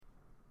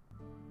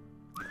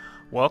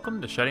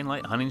Welcome to Shedding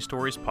Light Hunting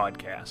Stories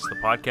Podcast, the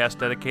podcast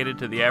dedicated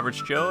to the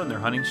average Joe and their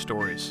hunting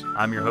stories.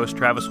 I'm your host,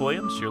 Travis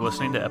Williams. You're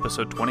listening to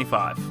episode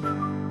 25.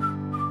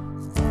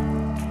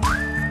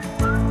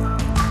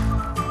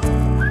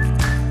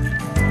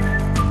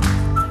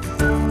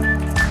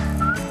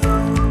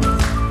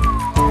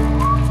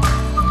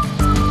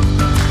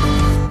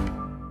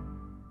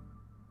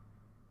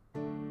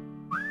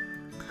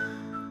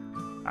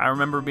 I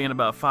remember being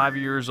about 5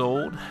 years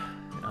old,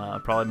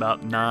 probably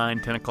about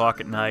 10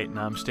 o'clock at night, and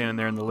I'm standing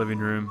there in the living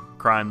room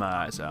crying my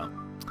eyes out.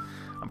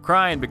 I'm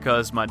crying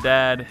because my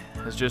dad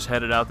has just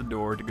headed out the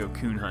door to go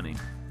coon hunting,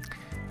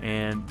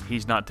 and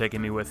he's not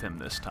taking me with him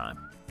this time.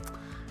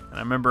 And I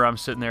remember I'm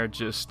sitting there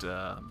just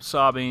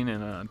sobbing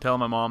and telling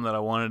my mom that I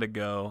wanted to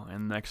go,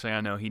 and the next thing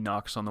I know, he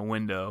knocks on the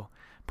window,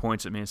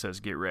 points at me and says,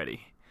 "Get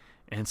ready."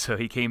 And so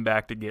he came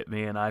back to get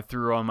me, and I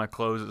threw on my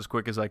clothes as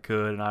quick as I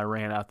could, and I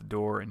ran out the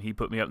door, and he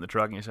put me up in the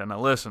truck, and he said,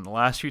 "Now listen, the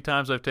last few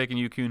times I've taken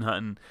you coon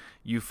hunting,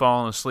 you've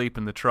fallen asleep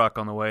in the truck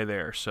on the way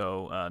there,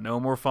 so no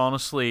more falling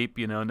asleep.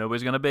 You know,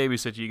 nobody's going to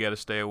babysit you. You got to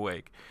stay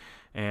awake."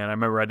 And I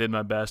remember I did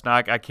my best. Now,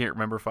 I can't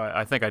remember if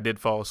I think I did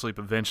fall asleep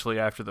eventually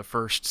after the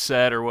first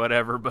set or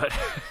whatever, but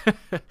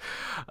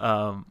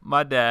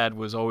my dad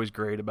was always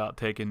great about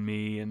taking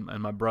me and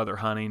my brother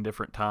hunting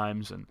different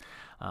times, and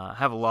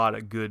have a lot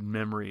of good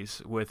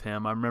memories with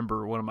him. I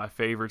remember one of my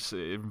favorites,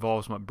 it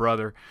involves my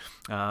brother.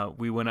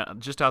 We went out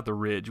just out the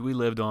ridge. We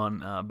lived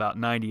on about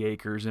 90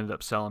 acres, ended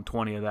up selling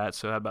 20 of that,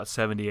 so I had about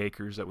 70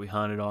 acres that we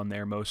hunted on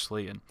there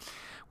mostly, and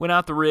went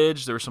out the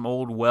ridge. There were some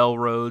old well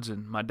roads,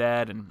 and my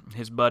dad and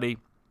his buddy,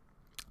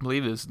 I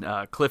believe it was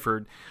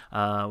Clifford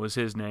was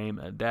his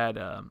name. Dad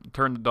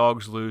turned the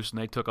dogs loose, and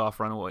they took off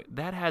running away.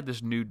 Dad had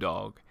this new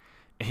dog,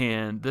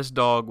 and this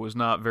dog was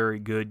not very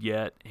good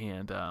yet,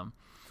 and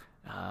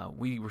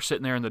we were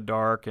sitting there in the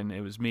dark, and it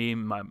was me,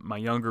 my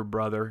younger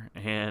brother,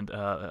 and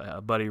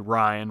a buddy,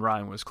 Ryan.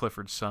 Ryan was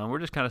Clifford's son. We're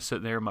just kind of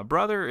sitting there. My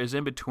brother is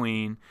in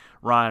between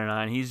Ryan and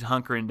I, and he's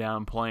hunkering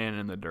down playing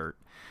in the dirt.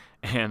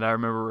 And I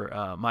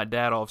remember my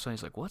dad all of a sudden,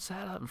 he's like, "What's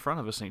that out in front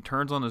of us?" And he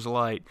turns on his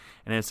light,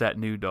 and it's that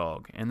new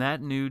dog. And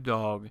that new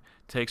dog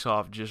takes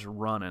off just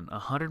running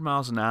 100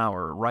 miles an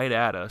hour right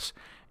at us.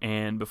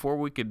 And before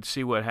we could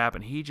see what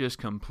happened, he just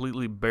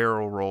completely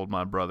barrel rolled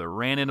my brother,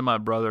 ran into my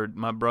brother.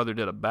 My brother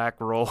did a back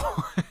roll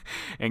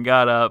and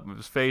got up,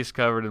 his face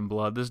covered in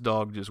blood. This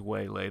dog just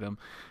waylaid him.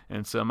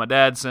 And so my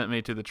dad sent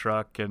me to the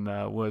truck and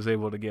was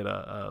able to get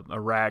a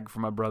rag for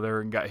my brother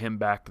and got him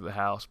back to the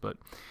house. But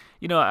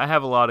you know, I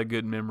have a lot of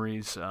good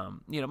memories.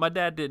 My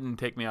dad didn't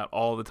take me out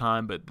all the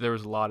time, but there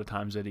was a lot of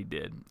times that he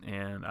did,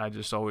 and I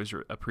just always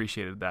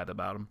appreciated that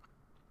about him.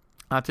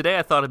 Today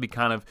I thought it'd be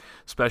kind of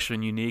special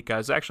and unique. I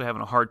was actually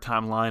having a hard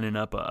time lining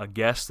up a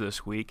guest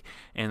this week,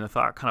 and the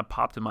thought kind of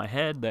popped in my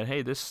head that,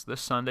 hey, this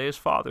Sunday is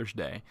Father's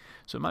Day,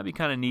 so it might be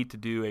kind of neat to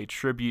do a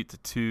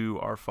tribute to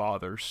our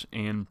fathers.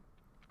 And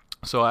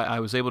so I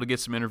was able to get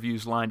some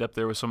interviews lined up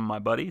there with some of my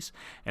buddies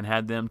and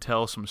had them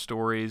tell some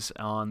stories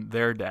on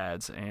their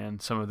dads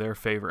and some of their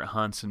favorite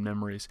hunts and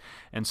memories.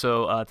 And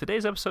so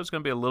today's episode is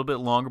going to be a little bit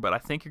longer, but I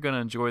think you're going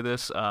to enjoy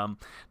this.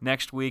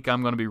 Next week,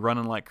 I'm going to be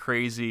running like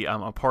crazy.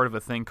 I'm a part of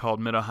a thing called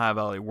Mid-Ohio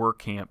Valley Work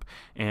Camp,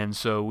 and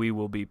so we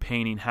will be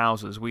painting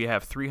houses. We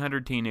have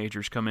 300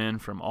 teenagers come in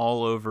from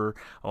all over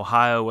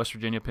Ohio, West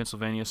Virginia,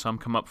 Pennsylvania. Some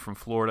come up from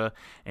Florida,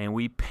 and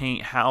we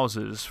paint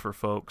houses for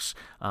folks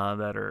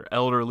that are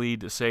elderly,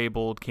 disabled,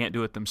 can't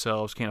do it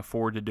themselves, can't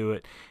afford to do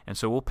it, and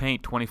so we'll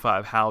paint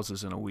 25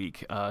 houses in a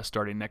week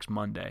starting next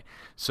Monday.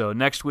 So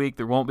next week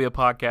there won't be a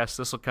podcast.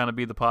 This will kind of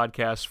be the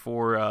podcast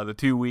for the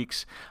 2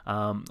 weeks,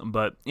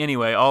 but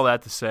anyway, all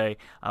that to say,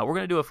 we're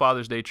going to do a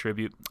Father's Day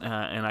tribute,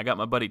 and I got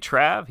my buddy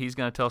Trav. He's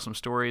going to tell some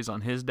stories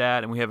on his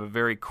dad, and we have a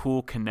very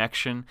cool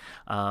connection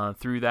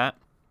through that.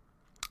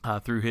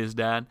 Through his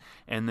dad.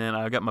 And then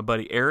I've got my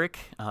buddy Eric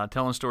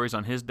telling stories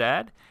on his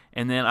dad.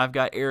 And then I've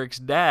got Eric's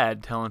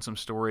dad telling some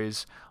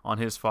stories on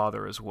his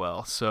father as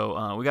well.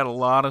 So we got a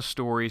lot of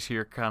stories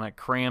here kind of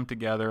crammed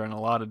together and a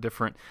lot of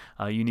different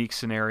unique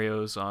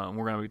scenarios. We're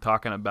going to be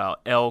talking about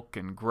elk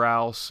and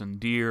grouse and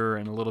deer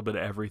and a little bit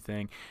of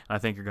everything. And I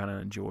think you're going to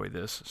enjoy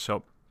this.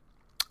 So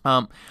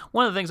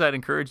one of the things I'd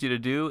encourage you to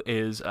do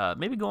is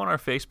maybe go on our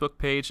Facebook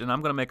page, and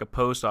I'm going to make a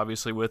post,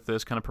 obviously, with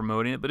this, kind of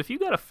promoting it. But if you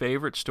got a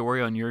favorite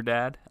story on your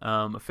dad,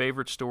 a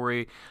favorite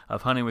story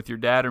of hunting with your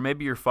dad, or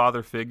maybe your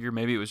father figure,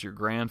 maybe it was your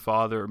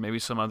grandfather, or maybe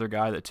some other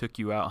guy that took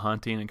you out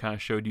hunting and kind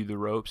of showed you the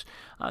ropes,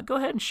 go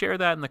ahead and share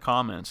that in the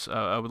comments.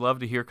 I would love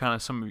to hear kind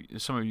of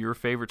some of your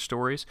favorite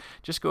stories.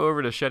 Just go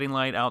over to Shedding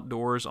Light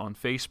Outdoors on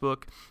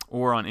Facebook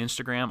or on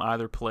Instagram,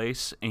 either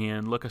place,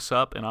 and look us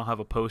up, and I'll have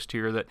a post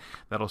here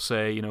that'll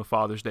say,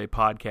 Father's Father's Day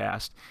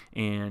podcast,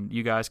 and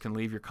you guys can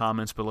leave your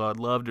comments below. I'd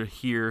love to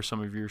hear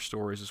some of your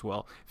stories as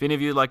well. If any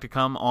of you would like to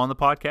come on the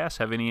podcast,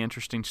 have any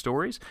interesting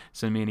stories,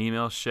 send me an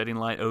email,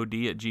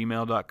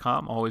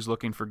 sheddinglightod@gmail.com. Always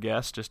looking for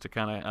guests, just to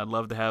I'd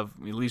love to have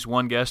at least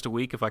one guest a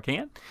week if I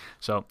can.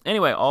 So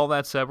anyway, all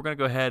that said, we're going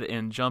to go ahead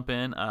and jump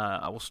in.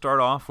 I will start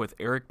off with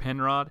Eric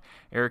Penrod.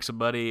 Eric's a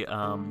buddy that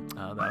I'm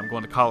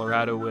going to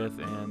Colorado with,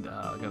 and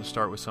I'm going to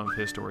start with some of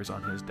his stories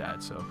on his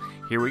dad. So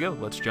here we go.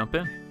 Let's jump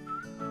in.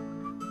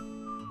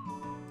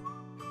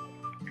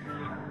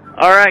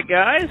 All right,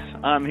 guys.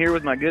 I'm here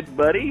with my good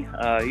buddy.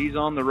 He's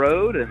on the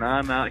road, and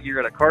I'm out here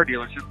at a car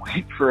dealership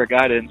waiting for a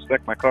guy to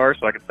inspect my car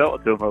so I can sell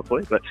it to him,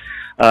 hopefully. But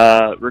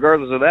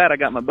regardless of that, I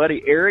got my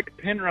buddy Eric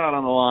Penrod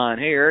on the line.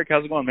 Hey, Eric.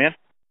 How's it going, man?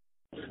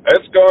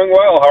 It's going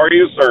well. How are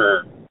you,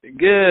 sir?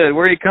 Good.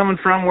 Where are you coming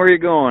from? Where are you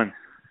going?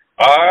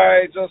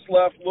 I just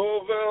left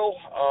Louisville,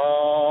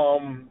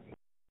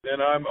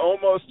 and I'm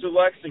almost to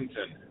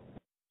Lexington.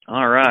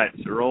 All right.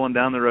 So rolling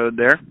down the road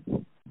there.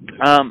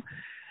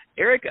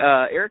 Eric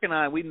and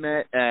I, we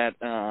met at,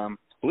 I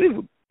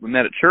believe we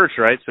met at church,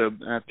 right? So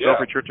at the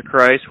Belfry Church of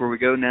Christ, where we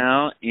go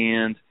now.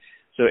 And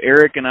so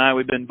Eric and I,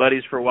 we've been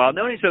buddies for a while,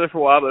 known each other for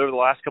a while, but over the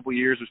last couple of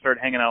years, we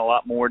started hanging out a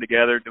lot more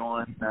together,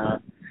 doing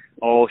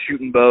all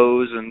shooting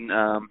bows, and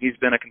he's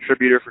been a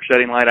contributor for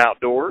Shedding Light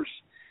Outdoors.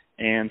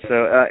 And so,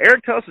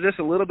 Eric, tell us just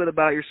a little bit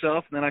about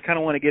yourself, and then I kind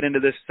of want to get into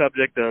this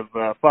subject of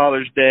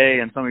Father's Day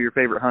and some of your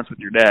favorite hunts with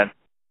your dad.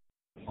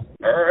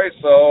 All right,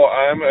 so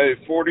I'm a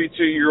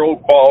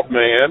 42-year-old bald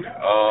man.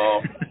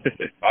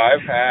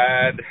 I've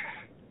had,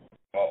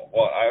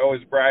 I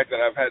always brag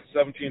that I've had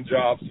 17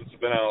 jobs since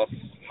I've been out of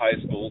high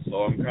school,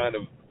 so I'm kind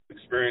of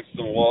experienced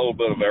in a little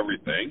bit of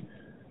everything.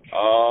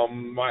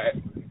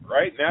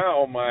 Right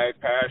now, my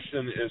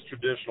passion is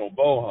traditional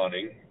bow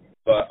hunting,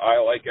 but I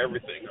like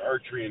everything,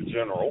 archery in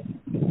general.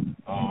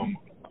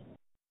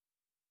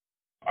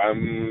 I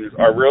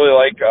really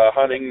like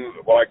hunting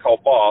what I call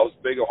bobs,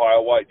 big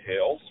Ohio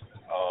whitetails,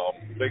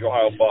 big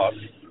Ohio bucks,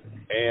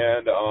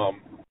 and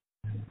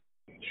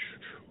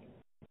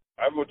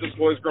I've just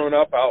always grown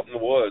up out in the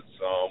woods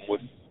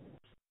with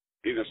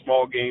either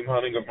small game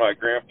hunting with my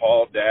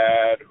grandpa,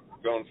 dad,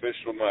 going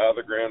fishing with my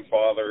other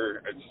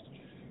grandfather.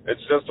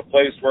 It's just a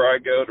place where I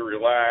go to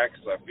relax.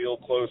 I feel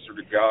closer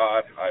to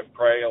God. I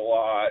pray a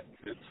lot.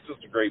 It's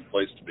just a great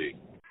place to be.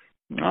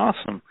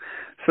 Awesome.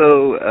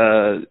 So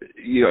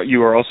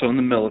you are also in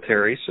the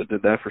military, so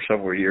did that for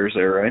several years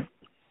there, right?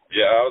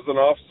 Yeah, I was an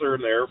officer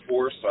in the Air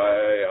Force.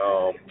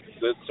 I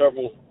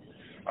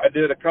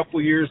did a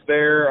couple years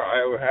there.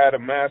 I had a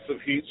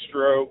massive heat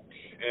stroke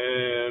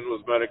and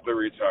was medically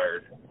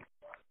retired.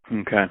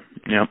 Okay.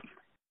 Yep.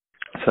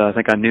 So I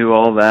think I knew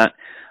all that.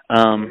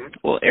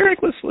 Well,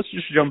 Eric, let's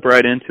just jump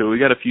right into it. We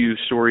got a few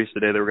stories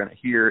today that we're going to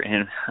hear,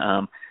 and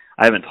I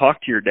haven't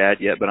talked to your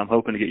dad yet, but I'm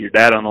hoping to get your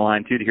dad on the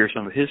line too to hear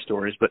some of his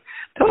stories. But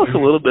tell us a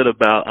little bit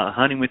about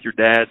hunting with your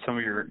dad. Some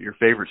of your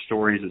favorite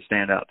stories that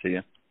stand out to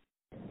you.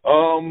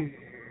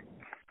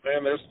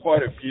 Man, there's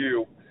quite a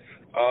few.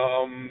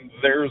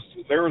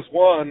 There was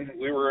one.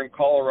 We were in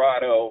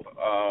Colorado,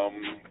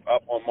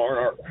 up on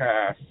Monarch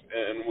Pass,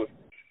 and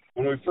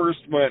when we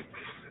first went,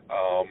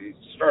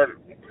 started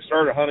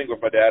hunting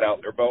with my dad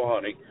out there, bow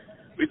hunting.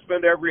 We'd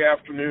spend every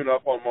afternoon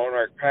up on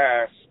Monarch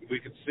Pass. We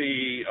could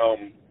see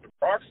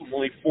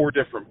approximately 4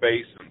 different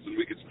basins, and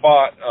we could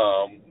spot,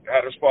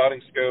 had a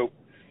spotting scope.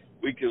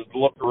 We could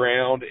look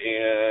around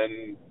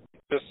and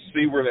just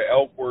see where the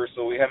elk were,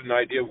 so we had an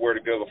idea of where to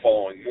go the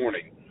following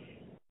morning.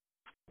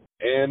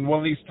 And one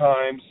of these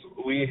times,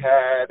 we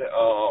had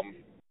a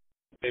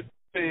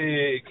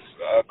big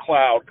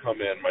cloud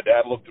come in. My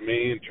dad looked at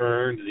me and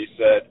turned, and he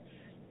said,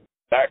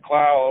 "That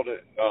cloud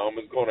is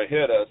going to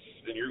hit us,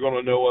 and you're going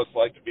to know what it's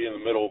like to be in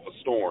the middle of a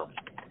storm."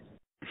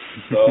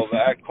 So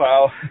that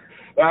cloud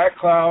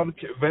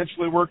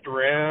eventually worked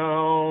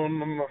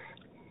around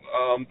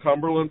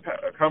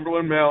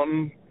Cumberland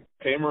Mountain,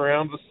 came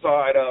around the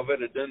side of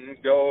it. It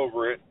didn't go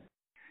over it,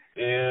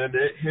 and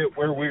it hit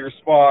where we were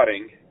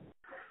spotting.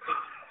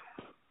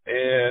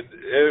 And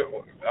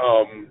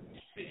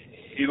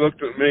he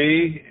looked at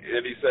me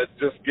and he said,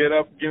 "Just get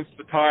up against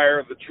the tire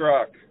of the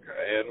truck."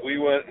 And we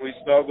went and we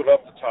snuggled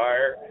up the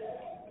tire,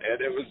 and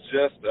it was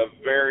just a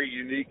very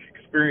unique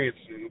experience.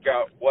 And we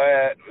got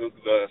wet,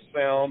 the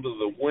sound of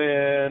the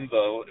wind,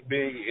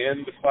 being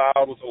in the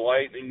cloud with the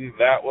lightning.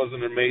 That was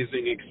an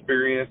amazing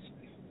experience.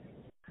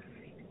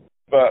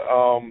 But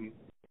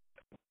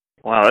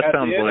wow, that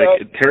sounds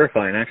like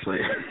terrifying,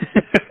 actually.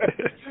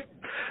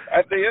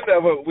 At the end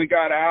of it, we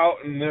got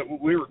out, and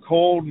we were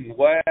cold and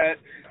wet,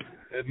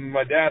 and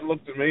my dad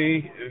looked at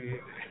me, and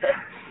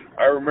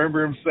I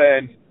remember him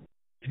saying,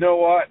 "You know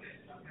what?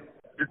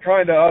 You're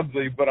kind of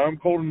ugly, but I'm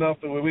cold enough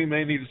that we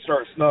may need to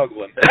start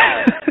snuggling."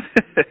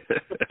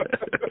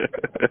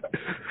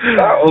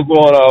 That was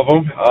one of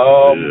them.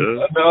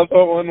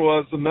 Another one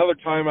was another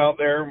time out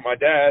there. My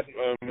dad,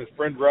 his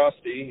friend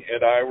Rusty,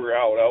 and I were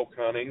out elk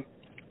hunting,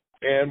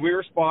 and we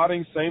were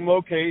spotting, same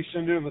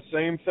location, doing the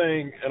same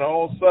thing, and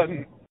all of a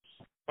sudden,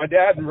 my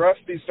dad and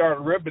Rusty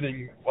started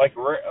ribbiting like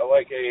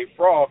a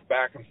frog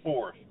back and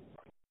forth.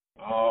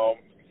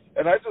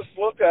 And I just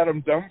looked at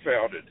him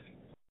dumbfounded.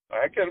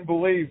 I couldn't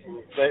believe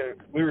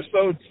we were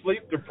so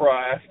sleep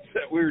deprived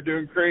that we were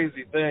doing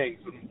crazy things,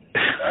 and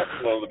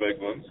that's one of the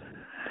big ones.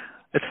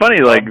 It's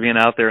funny, like, being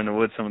out there in the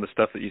woods, some of the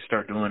stuff that you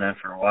start doing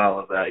after a while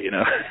of that, you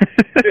know.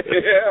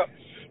 Yeah,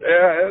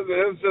 it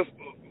was just,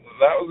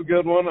 that was a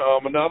good one.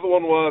 Another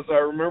one was, I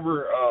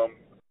remember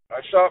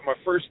I shot my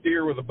first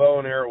deer with a bow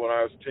and arrow when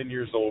I was 10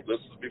 years old.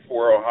 This was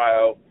before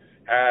Ohio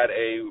had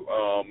a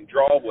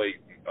draw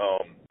weight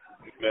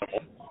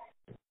minimum.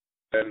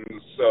 And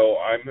so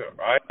I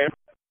am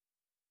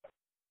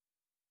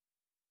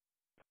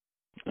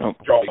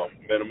draw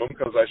minimum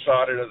because I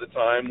shot it at the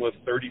time with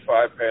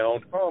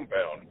 35-pound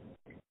compound.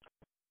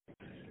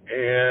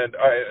 And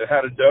I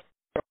had a doe,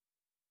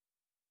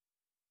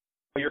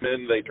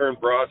 and they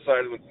turned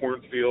broadside in the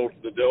cornfield.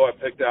 The doe I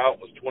picked out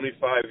was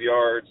 25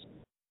 yards,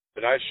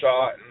 and I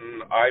shot,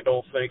 and I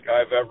don't think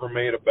I've ever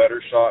made a better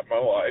shot in my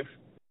life.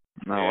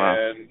 Oh, wow.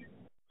 And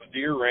the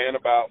deer ran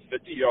about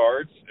 50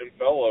 yards and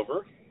fell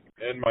over,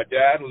 and my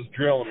dad was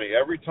drilling me.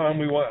 Every time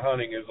we went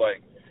hunting, he was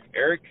like,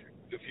 Eric,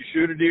 if you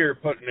shoot a deer,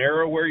 put an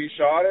arrow where you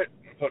shot it,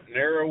 and put an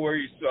arrow where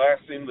you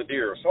last seen the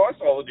deer. So I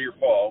saw the deer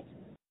fall,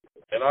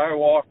 and I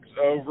walked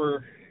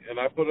over, and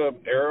I put an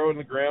arrow in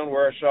the ground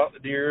where I shot the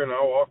deer, and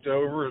I walked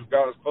over and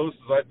got as close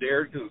as I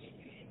dared because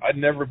I'd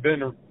never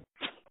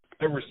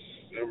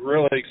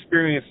really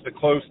experienced a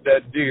close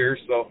dead deer.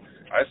 So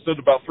I stood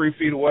about 3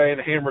 feet away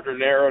and hammered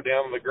an arrow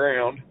down on the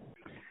ground.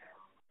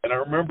 And I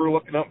remember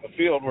looking up the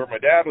field where my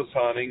dad was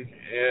hunting,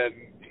 and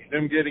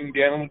him getting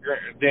down.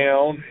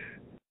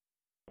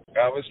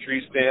 I was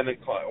tree standing,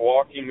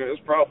 walking. It was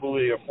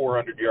probably a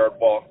 400-yard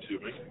walk to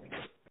me.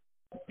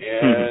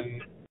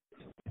 And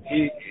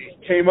he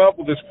came up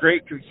with this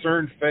great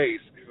concerned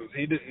face because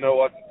he didn't know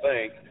what to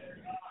think.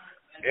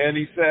 And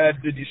he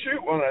said, did you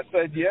shoot one? I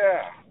said,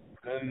 yeah.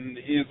 And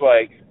he's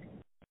like,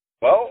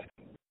 well,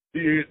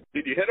 did you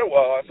hit it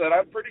well? I said,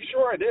 I'm pretty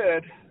sure I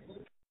did.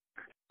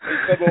 He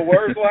said, well,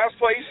 where's the last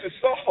place you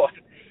saw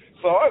it?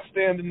 So I was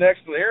standing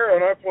next to the arrow,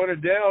 and I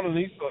pointed down, and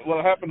he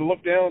happened to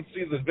look down and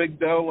see the big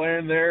doe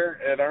laying there,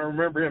 and I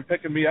remember him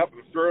picking me up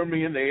and throwing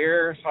me in the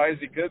air as high as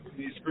he could, and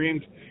he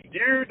screamed,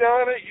 you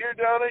done it, you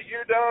done it,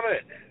 you done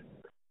it.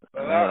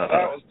 So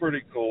that was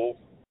pretty cool.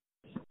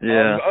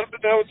 Yeah.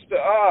 Unbeknownst to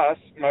us,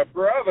 my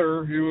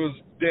brother, who was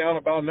down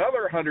about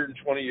another 120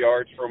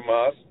 yards from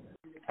us,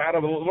 had a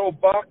little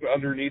buck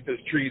underneath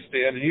his tree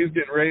stand, and he was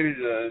getting ready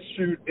to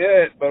shoot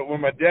it, but when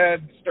my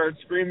dad started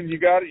screaming, you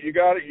got it, you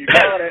got it, you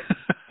got it,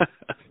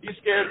 he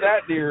scared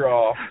that deer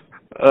off.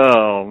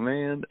 Oh,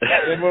 man.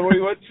 And when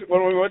we went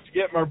to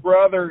get my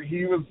brother,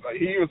 he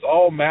was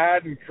all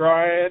mad and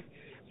crying,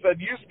 said,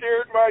 you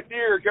scared my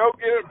deer, go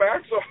get it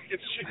back so I can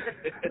shoot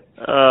it.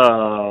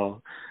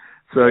 Oh.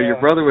 So yeah. Your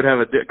brother would have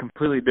a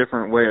completely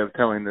different way of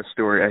telling this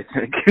story, I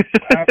think.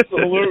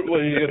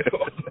 Absolutely. It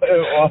was.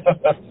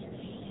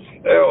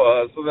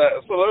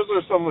 So those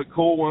are some of the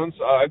cool ones.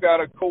 I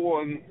got a cool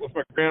one with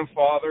my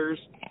grandfathers.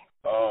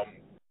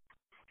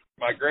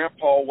 My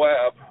grandpa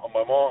Webb on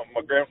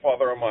my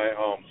grandfather on my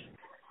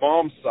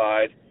mom's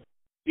side,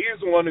 he's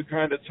the one who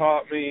kind of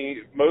taught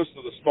me most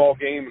of the small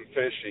game and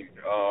fishing.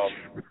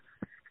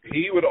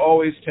 He would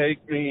always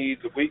take me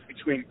the week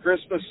between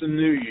Christmas and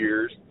New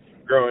Year's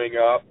growing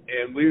up,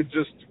 and we would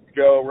just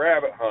go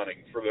rabbit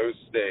hunting for those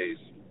days.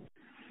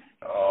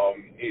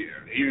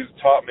 He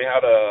taught me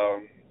how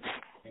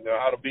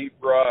to beat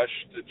brush,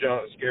 to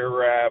scare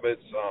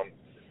rabbits.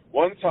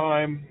 One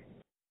time,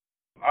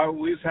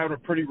 we was having a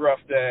pretty rough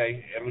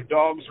day, and the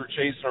dogs were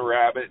chasing a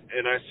rabbit,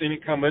 and I seen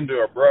it come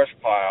into a brush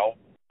pile,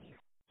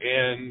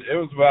 and it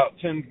was about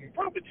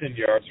probably 10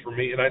 yards from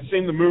me, and I'd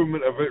seen the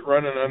movement of it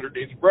running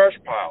underneath the brush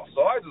pile,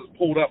 so I just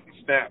pulled up and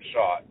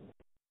snapshot.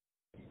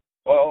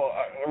 Well,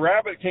 a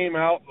rabbit came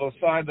out the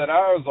side that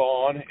I was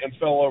on and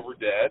fell over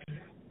dead.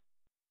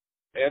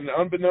 And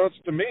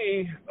unbeknownst to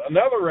me,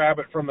 another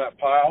rabbit from that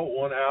pile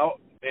went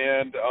out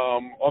and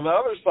on the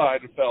other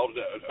side and fell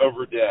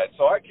over dead.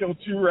 So I killed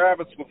 2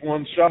 rabbits with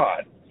one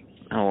shot.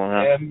 Oh,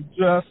 wow. And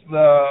just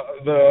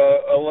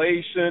the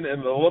elation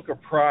and the look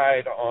of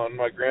pride on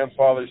my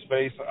grandfather's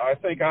face, I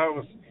think I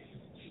was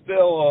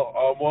still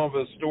one of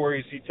the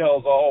stories he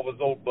tells all of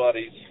his old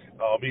buddies,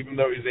 even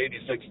though he's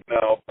 86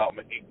 now, about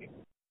me.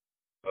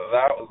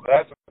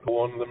 That's a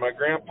cool one. Then my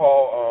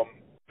grandpa,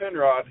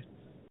 Penrod,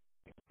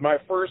 my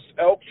first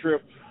elk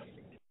trip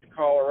to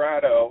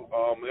Colorado,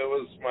 it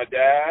was my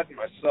dad,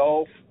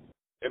 myself,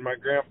 and my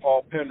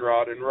grandpa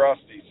Penrod and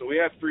Rusty. So we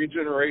had 3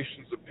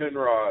 generations of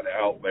Penrod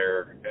out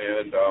there.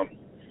 And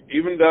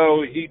even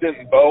though he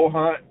didn't bow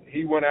hunt,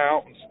 he went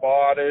out and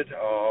spotted.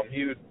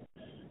 He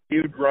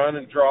would run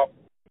and drop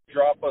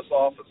us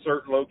off at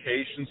certain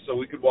locations so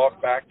we could walk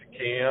back to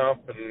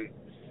camp, and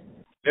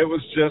it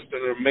was just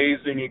an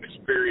amazing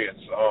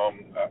experience.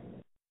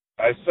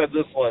 I said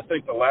this, I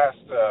think, the last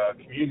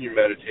communion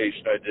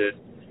meditation I did,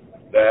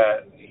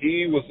 that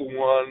he was the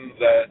one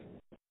that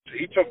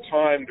he took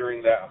time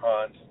during that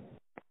hunt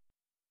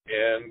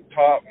and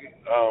taught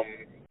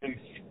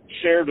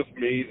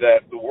me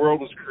that the world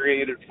was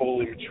created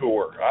fully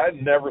mature. I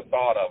had never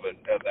thought of it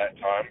at that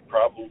time.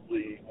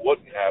 Probably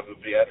wouldn't have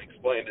if he hadn't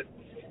explained it.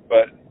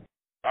 But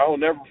I will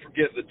never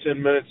forget the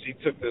 10 minutes he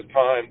took the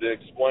time to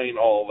explain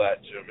all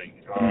that to me.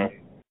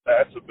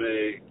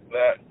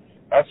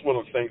 That's one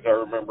of the things I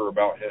remember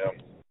about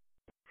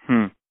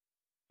him.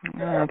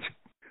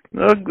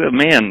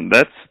 Man,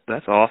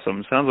 that's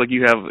awesome. Sounds like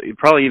you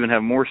probably even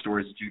have more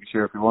stories that you could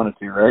share if you wanted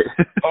to, right?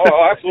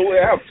 Oh, absolutely.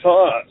 I have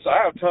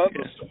tons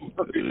of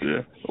stories.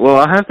 Yeah. Well,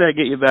 I'll have to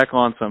get you back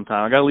on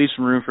sometime. I got to leave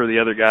some room for the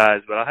other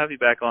guys, but I'll have you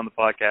back on the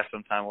podcast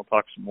sometime. We'll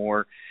talk some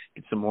more,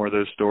 get some more of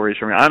those stories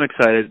from you. I'm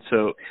excited.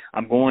 So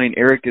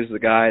Eric is the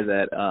guy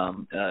that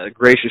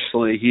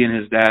graciously he and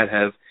his dad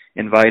have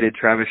invited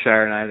Travis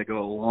Shire and I to go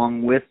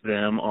along with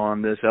them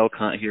on this elk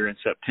hunt here in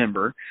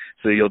September.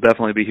 So you'll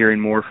definitely be hearing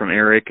more from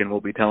Eric, and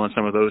we'll be telling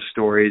some of those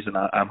stories, and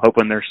I'm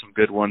hoping there's some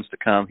good ones to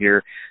come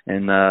here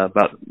in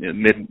about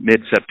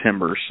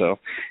mid-September. So,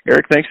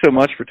 Eric, thanks so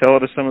much for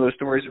telling us some of those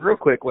stories. Real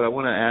quick, what I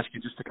want to ask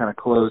you just to kind of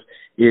close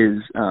is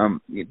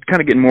kind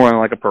of getting more on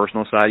like a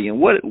personal side. You know,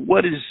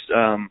 what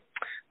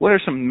are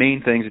some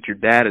main things that your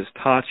dad has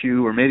taught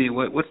you, or maybe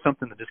what's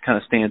something that just kind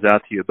of stands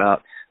out to you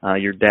about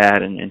your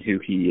dad and who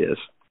he is?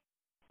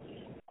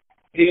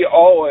 He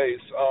always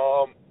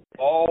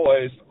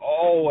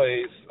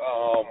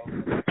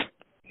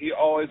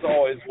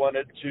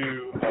wanted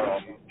to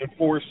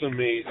enforce in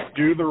me,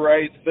 do the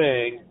right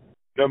thing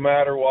no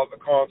matter what the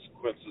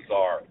consequences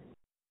are.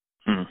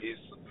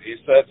 He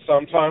said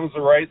sometimes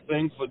the right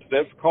thing's the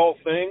difficult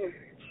thing,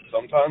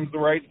 sometimes the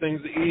right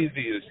thing's the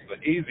easy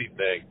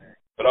thing,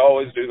 but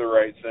always do the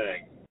right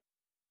thing.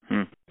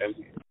 And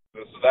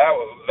so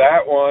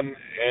that one,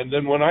 and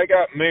then when I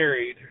got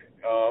married,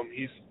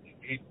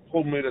 he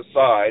pulled me to the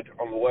side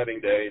on the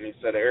wedding day, and he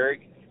said,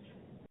 Eric,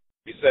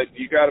 he said,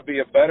 you got to be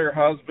a better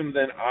husband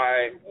than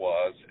I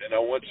was, and I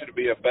want you to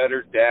be a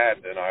better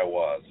dad than I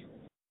was.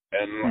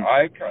 And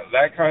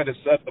that kind of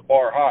set the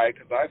bar high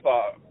because I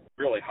thought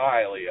really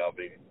highly of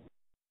him.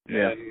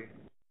 Yeah.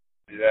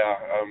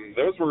 And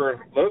those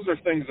are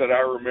things that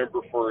I remember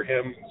for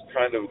him,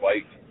 kind of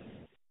like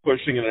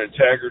pushing an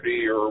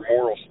integrity or a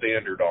moral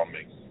standard on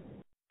me.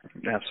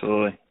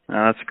 Absolutely.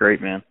 That's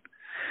great, man.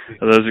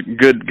 Those are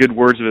good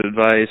words of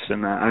advice,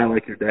 and I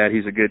like your dad.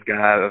 He's a good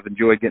guy. I've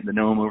enjoyed getting to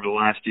know him over the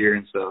last year,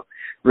 and so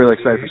really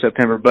excited for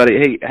September. Buddy,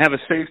 hey, have a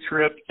safe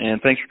trip,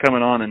 and thanks for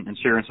coming on and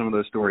sharing some of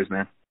those stories,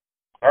 man.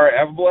 All right,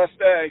 have a blessed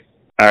day.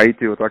 All right, you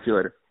too. We'll talk to you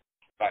later.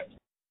 Bye.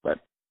 Bye.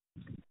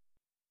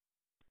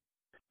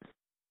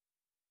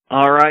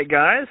 All right,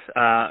 guys.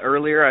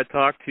 Earlier I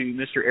talked to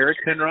Mr. Eric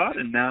Penrod,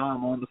 and now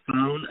I'm on the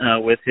phone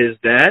with his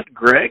dad,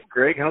 Greg.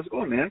 Greg, how's it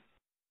going, man?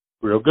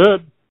 Real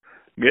good.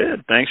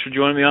 Good. Thanks for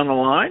joining me on the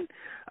line.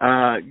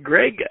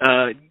 Greg,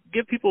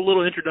 give people a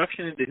little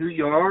introduction into who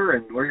you are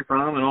and where you're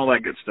from and all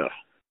that good stuff.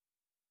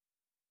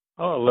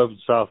 I live in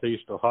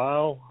Southeast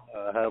Ohio.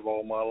 I have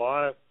all my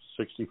life,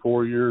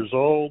 64 years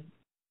old.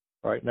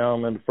 Right now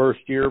I'm in the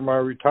first year of my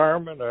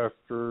retirement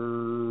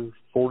after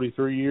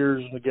 43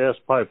 years in the gas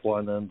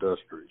pipeline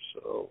industry.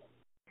 So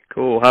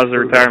cool. How's the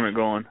retirement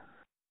going?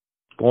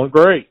 Going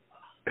great.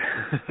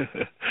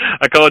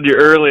 I called you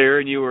earlier,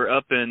 and you were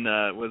up in,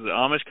 was it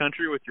Amish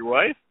country with your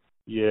wife?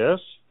 Yes.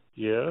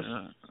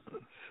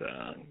 So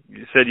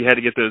you said you had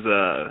to get those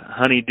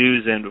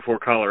honey-dos in before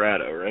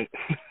Colorado, right?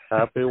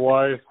 Happy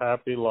wife,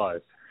 happy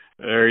life.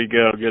 There you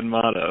go. Good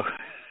motto.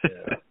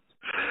 Yeah.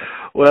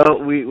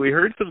 Well, we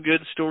heard some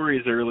good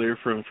stories earlier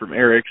from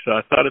Eric, so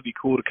I thought it'd be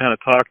cool to kind of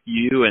talk to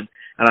you, and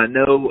I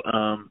know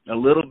a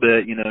little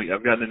bit, you know,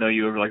 I've gotten to know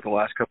you over like the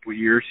last couple of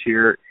years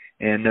here,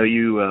 and know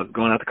you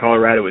going out to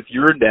Colorado with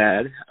your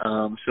dad.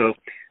 So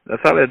I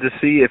thought I'd just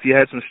see if you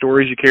had some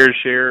stories you care to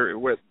share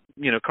with,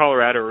 you know,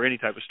 Colorado or any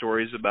type of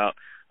stories about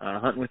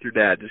hunting with your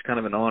dad, just kind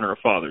of in honor of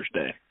Father's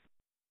Day.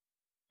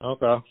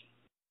 Okay.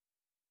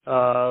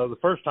 The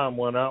first time I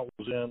went out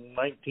was in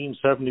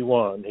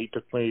 1971. He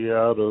took me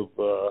out of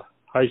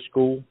high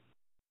school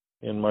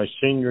in my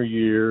senior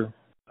year.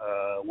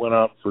 Went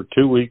out for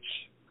 2 weeks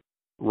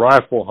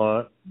rifle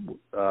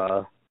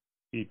hunt.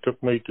 He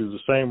took me to the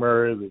same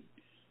area that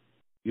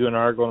you and I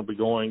are going to be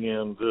going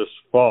in this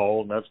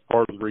fall, and that's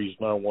part of the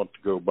reason I want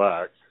to go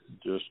back.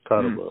 Just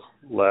kind of a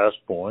last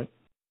point.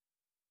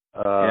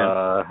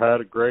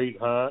 Had a great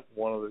hunt.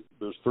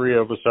 There's three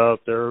of us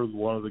out there.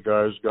 One of the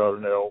guys got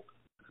an elk.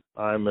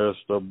 I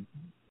missed a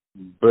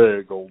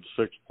big old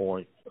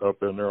 6-point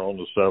up in there on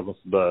the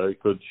seventh day.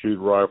 Couldn't shoot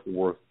a rifle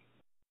worth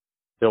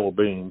a hill of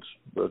beans,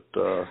 but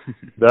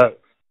that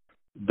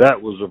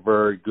was a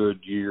very good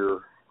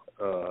year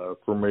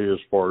for me as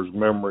far as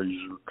memories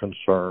are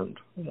concerned.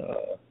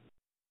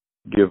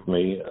 Give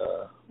me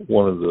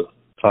one of the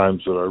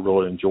times that I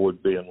really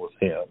enjoyed being with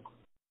him.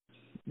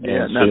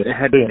 Yeah. Now,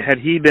 had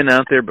he been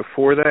out there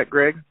before that,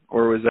 Greg,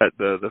 or was that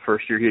the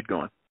first year he had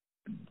gone?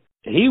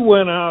 He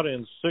went out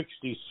in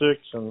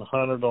 66 and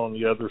hunted on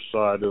the other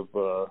side of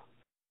the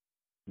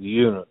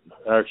unit,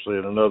 actually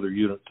in another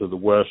unit to the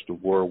west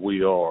of where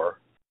we are.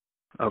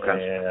 Okay.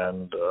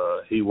 And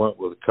he went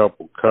with a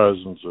couple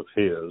cousins of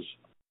his.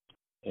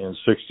 in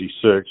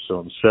 66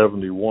 on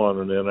 71.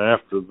 And then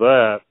after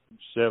that,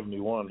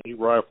 71, he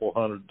rifle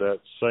hunted that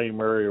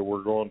same area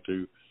we're going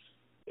to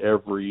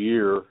every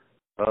year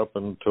up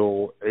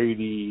until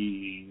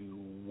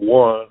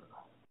 81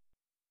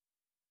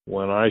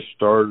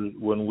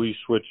 when we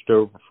switched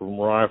over from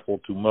rifle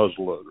to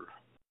muzzleloader.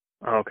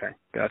 Okay,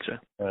 gotcha.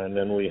 And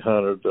then we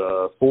hunted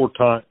 4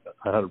 times.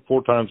 I hunted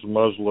 4 times a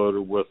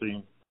muzzleloader with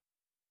him,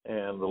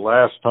 and the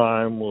last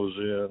time was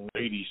in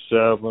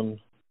 87,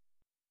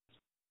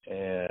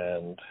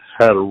 and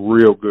had a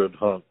real good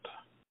hunt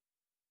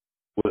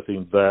with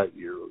him that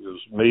year. It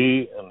was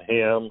me and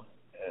him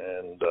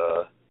and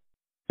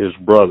his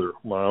brother,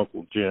 my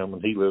Uncle Jim,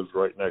 and he lives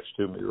right next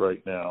to me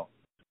right now.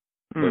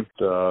 But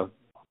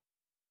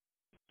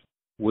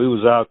we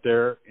was out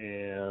there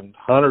and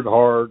hunted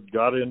hard,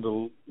 got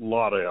into a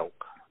lot of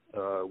elk.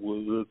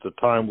 At the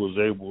time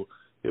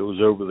it was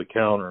over the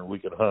counter and we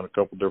could hunt a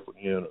couple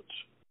different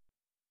units.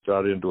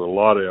 Got into a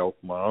lot of elk.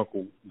 My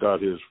uncle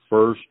got his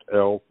first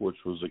elk, which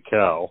was a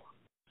cow.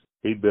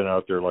 He'd been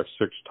out there like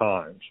 6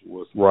 times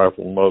with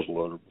rifle and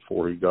muzzleloader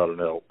before he got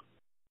an elk.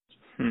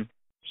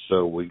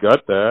 So we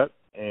got that,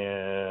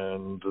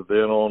 and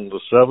then on the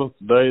 7th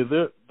day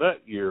that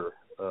year,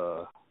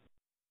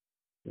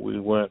 we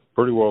went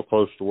pretty well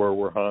close to where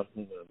we're hunting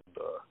and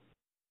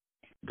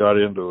got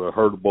into a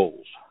herd of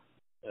bulls.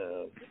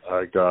 And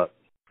I got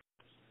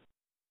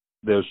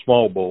those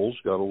small bulls.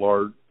 Got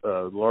a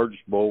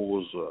largest bull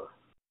was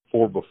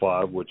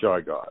 4x5, which I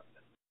got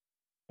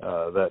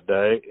that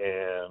day,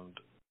 and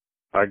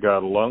I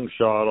got a lung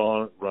shot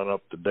on it, run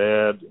up to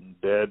Dad, and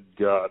Dad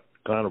got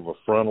kind of a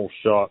frontal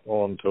shot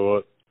onto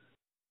it,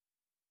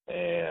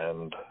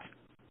 and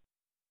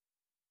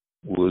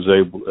was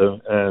able.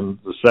 And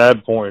the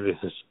sad point is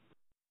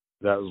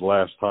that was the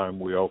last time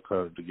we all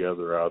hunted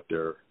together out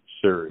there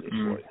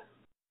seriously.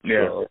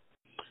 Yeah. So,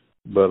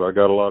 but I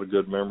got a lot of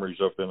good memories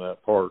up in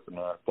that park, and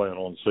I plan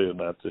on seeing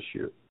that this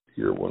year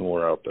when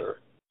we're out there.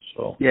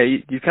 So yeah,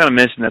 you kind of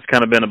mentioned that's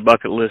kind of been a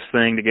bucket list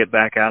thing to get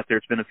back out there.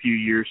 It's been a few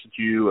years since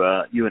you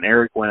and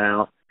Eric went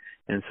out,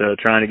 and so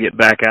trying to get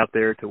back out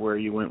there to where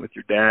you went with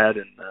your dad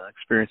and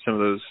experience some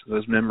of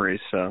those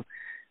memories. So,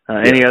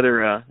 any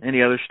other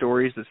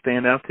stories that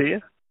stand out to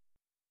you?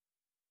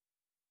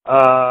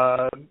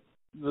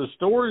 The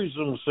stories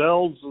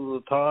themselves of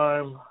the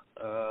time.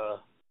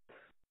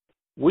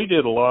 We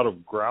did a lot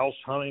of grouse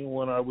hunting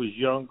when I was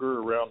younger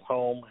around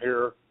home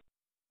here.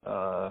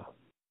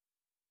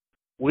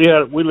 We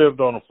lived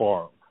on a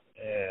farm,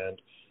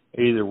 and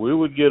either we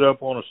would get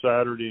up on a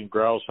Saturday and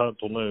grouse hunt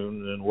till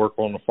noon and then work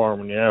on the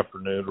farm in the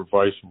afternoon, or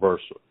vice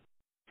versa.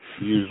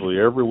 Usually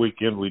every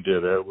weekend we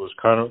did it. It was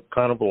kind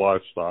of a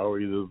lifestyle,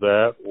 either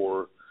that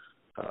or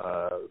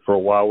for a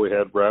while we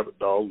had rabbit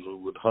dogs. We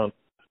would hunt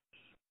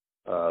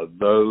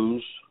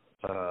those.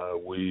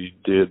 We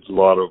did a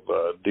lot of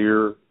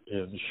deer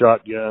in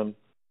shotgun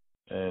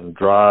and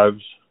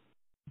drives,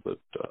 but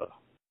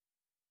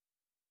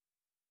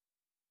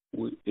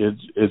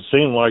it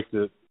seemed like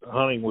that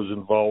hunting was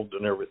involved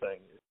in everything.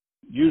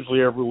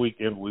 Usually every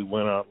weekend we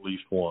went out at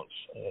least once.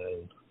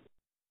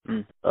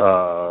 And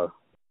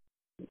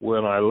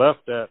when I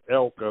left that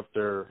elk up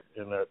there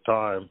in that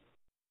time,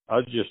 I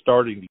was just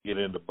starting to get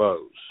into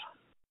bows.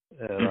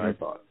 And I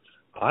thought,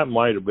 I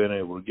might have been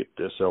able to get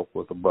this elk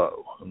with a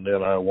bow. And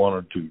then I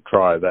wanted to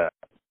try that.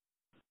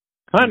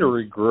 Kind of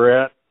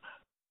regret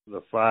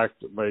the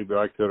fact that maybe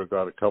I could have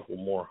got a couple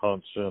more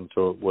hunts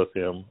into it with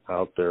him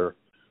out there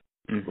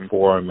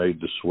before I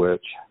made the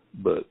switch.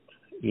 But,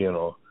 you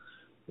know,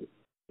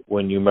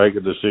 when you make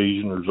a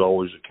decision, there's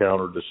always a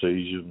counter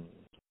decision.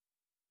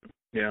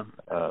 Yeah.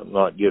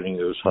 Not getting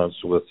those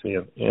hunts with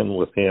him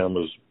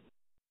is...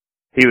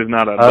 He was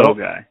not a bow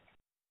guy.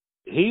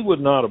 He would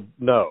not have...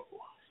 No.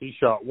 He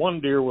shot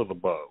one deer with a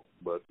bow,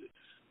 but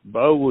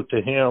bow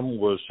to him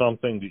was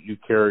something that you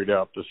carried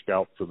out to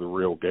scout for the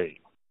real game.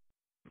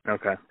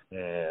 Okay.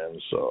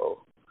 And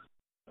so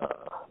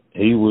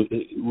he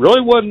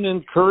really wasn't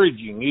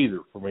encouraging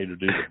either for me to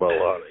do the bow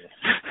hunting.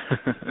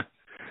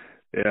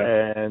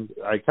 Yeah. And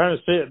I kind of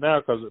see it now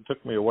because it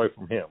took me away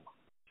from him.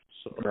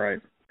 So,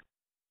 right.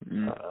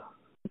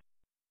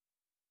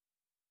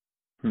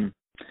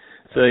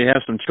 So you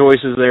have some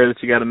choices there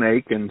that you got to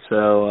make, and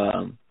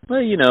so,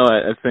 well, you know,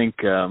 I think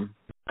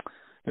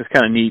it's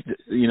kind of neat,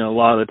 you know, a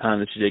lot of the time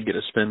that you did get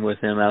to spend with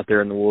him out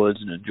there in the woods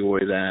and enjoy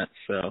that.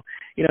 So,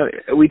 you know,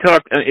 we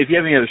talked, if you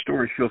have any other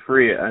stories, feel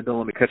free. I don't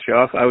want to cut you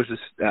off.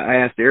 I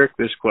asked Eric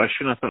this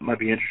question. I thought it might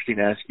be interesting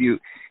to ask you.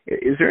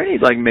 Is there any,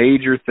 like,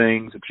 major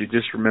things that you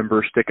just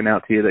remember sticking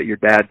out to you that your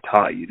dad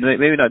taught you?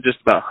 Maybe not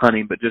just about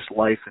hunting, but just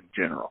life in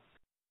general.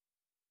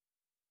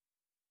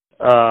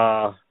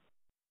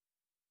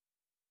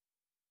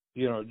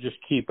 You know, just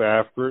keep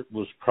after it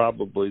was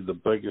probably the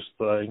biggest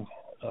thing.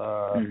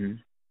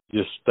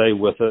 Just stay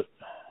with it,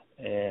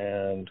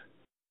 and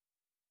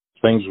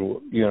things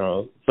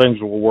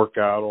will work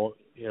out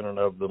in and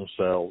of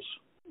themselves.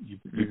 You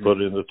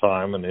put in the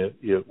time, and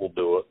it will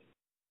do it.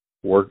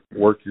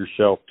 Work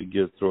yourself to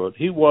get through it.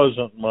 He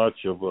wasn't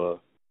much of a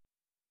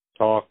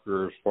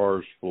talker as far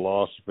as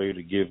philosophy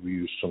to give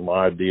you some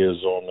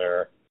ideas on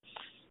there.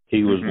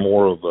 He was Mm-hmm.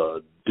 more of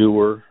a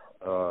doer.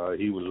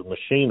 He was a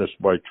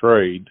machinist by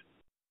trade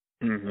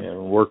Mm-hmm.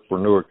 and worked for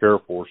Newark Air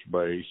Force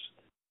Base.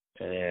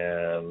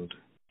 And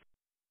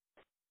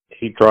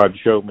he tried to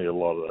show me a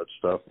lot of that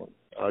stuff.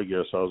 I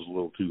guess I was a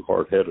little too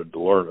hard-headed to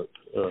learn it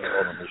on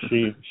a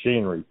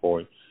machinery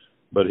point.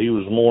 But he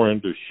was more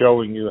into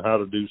showing you how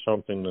to do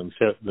something than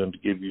to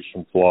give you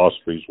some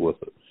philosophies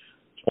with it.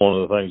 It's one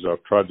of the things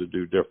I've tried to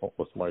do different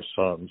with my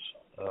sons.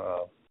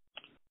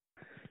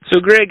 So,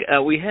 Greg,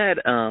 we had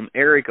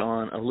Eric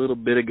on a little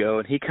bit ago,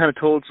 and he kind of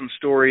told some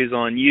stories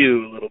on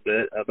you a little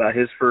bit about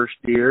his first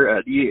deer.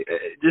 I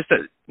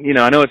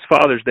know it's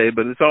Father's Day,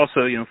 but it's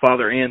also,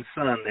 father and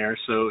son there.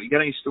 So you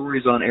got any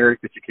stories on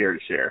Eric that you care to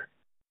share?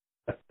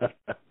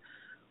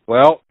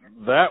 Well,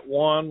 that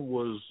one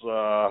was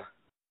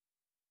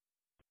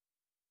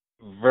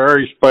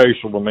very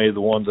special to me,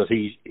 the one that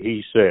he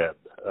said.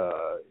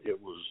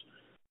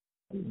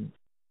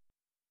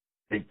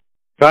 It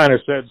kind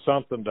of said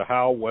something to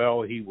how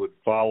well he would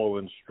follow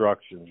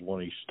instructions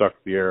when he stuck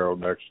the arrow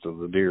next to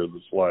the deer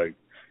that's leg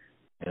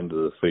into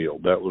the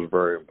field. That was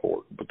very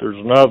important. But there's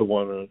another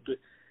one, and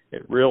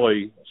it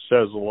really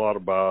says a lot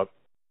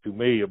to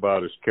me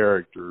about his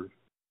character.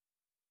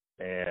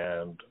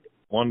 And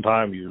one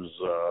time he was,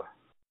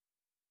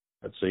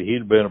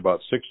 he'd been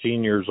about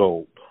 16 years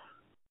old.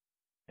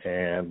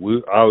 And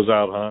I was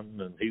out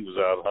hunting, and he was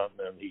out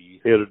hunting, and he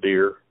hit a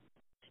deer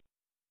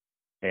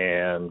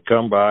and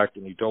come back,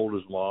 and he told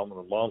his mom, and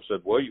the mom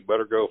said, well, you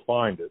better go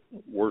find it.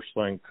 Worst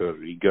thing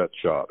could, he gut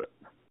shot it.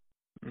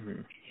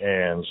 Mm-hmm.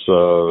 And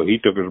so he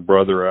took his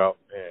brother out,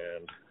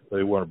 and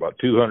they went about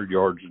 200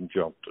 yards and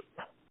jumped it.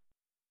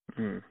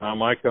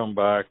 Mm-hmm. I come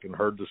back and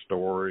heard the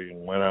story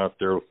and went out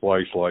there with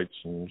flashlights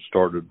and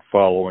started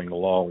following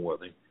along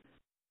with him.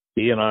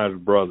 He and I, his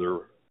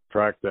brother,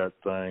 tracked that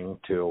thing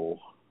till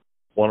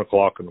 1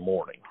 o'clock in the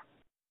morning.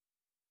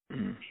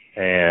 Mm-hmm.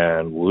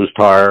 And was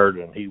tired,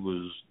 and he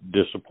was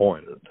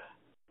disappointed.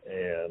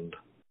 And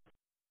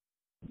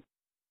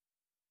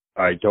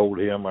I told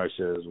him, I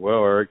says,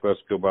 well, Eric,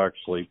 let's go back to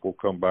sleep. We'll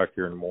come back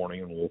here in the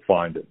morning and we'll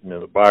find it. And in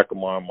the back of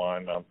my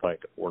mind, I'm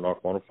thinking, we're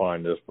not going to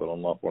find this, but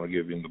I'm not going to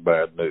give him the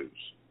bad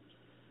news.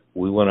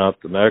 We went out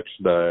the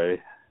next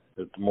day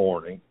in the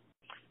morning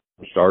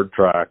and started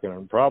tracking,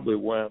 and probably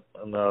went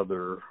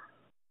another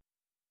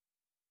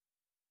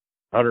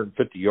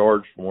 150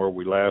 yards from where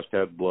we last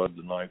had blood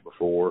the night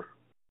before.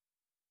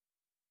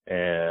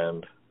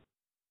 And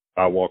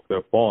I walked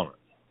up on it.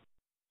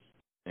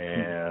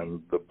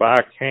 And the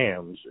back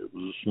hams, it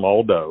was a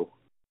small doe,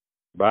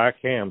 back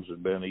hams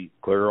had been eaten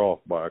clear off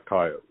by a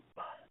coyote.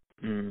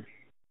 Mm.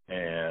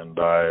 And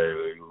I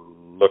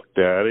looked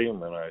at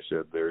him and I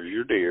said, there's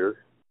your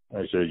deer.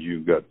 I said,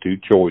 you've got two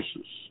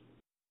choices.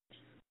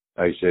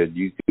 I said,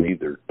 you can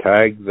either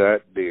tag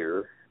that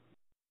deer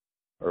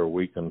or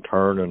we can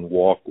turn and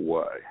walk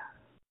away.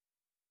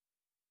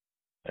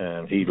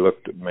 And he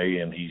looked at me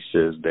and he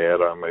says,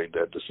 Dad, I made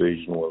that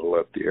decision when I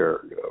let the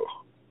arrow go.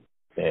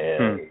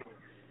 And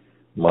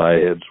my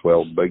head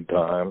swelled big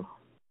time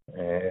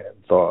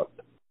and thought,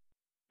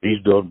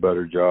 he's doing a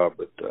better job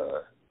at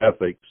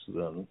ethics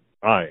than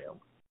I am.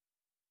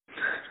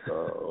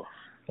 So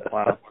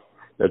wow.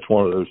 That's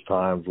one of those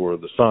times where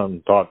the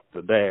son taught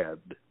the dad,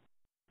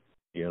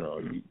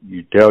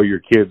 you tell your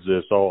kids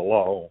this all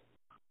along,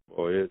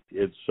 well,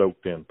 it's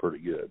soaked in pretty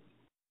good.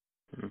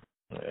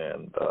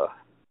 And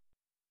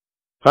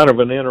kind of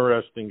an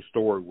interesting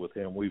story with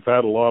him. We've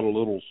had a lot of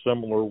little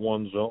similar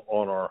ones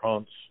on our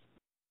hunts,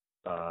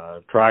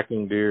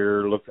 tracking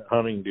deer,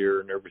 hunting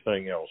deer, and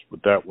everything else.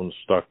 But that one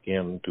stuck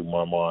into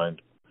my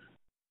mind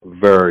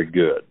very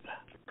good.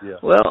 Yeah.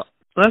 Well,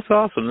 that's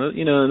awesome.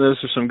 Those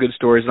are some good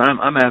stories.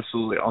 I'm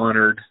absolutely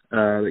honored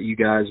that you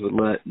guys would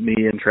let me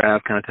and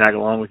Trav kind of tag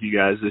along with you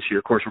guys this year.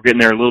 Of course, we're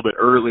getting there a little bit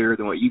earlier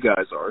than what you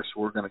guys are,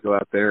 so we're going to go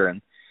out there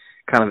and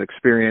kind of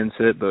experience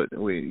it. But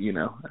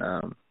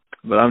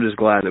but I'm just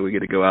glad that we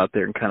get to go out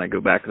there and kind of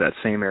go back to that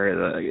same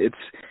area.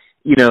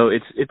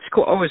 It's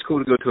cool, always cool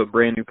to go to a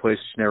brand new place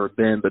you've never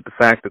been, but the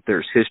fact that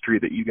there's history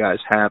that you guys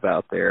have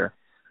out there,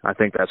 I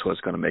think that's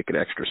what's going to make it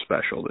extra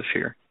special this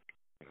year.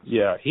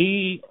 Yeah,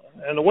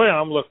 and the way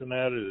I'm looking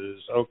at it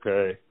is,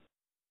 okay,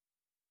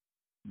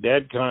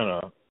 Dad kind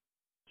of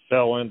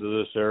fell into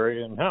this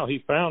area, and how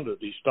he found it,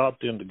 he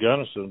stopped into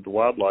Gunnison, the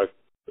wildlife,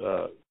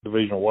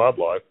 Division of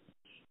Wildlife,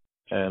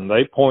 and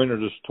they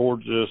pointed us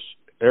towards this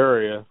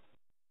area.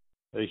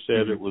 They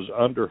said it was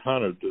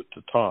underhunted at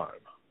the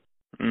time.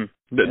 Mm.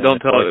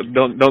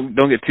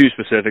 Don't get too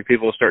specific.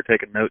 People will start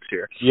taking notes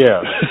here.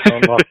 Yeah,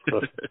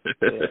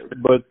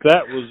 but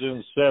that was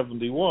in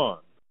 1971.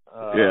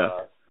 Yeah.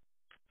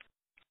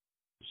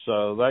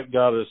 So that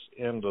got us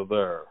into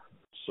there.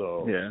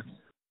 So yeah.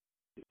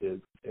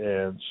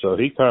 And so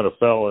he kind of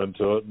fell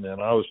into it, and then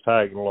I was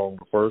tagging along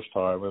the first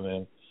time, and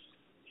then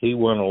he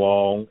went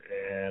along,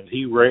 and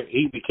he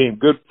became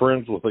good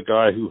friends with a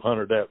guy who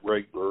hunted that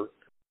regular,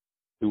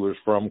 who was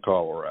from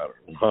Colorado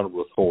and hunted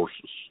with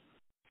horses.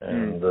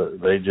 And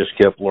they just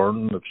kept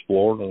learning,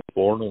 exploring,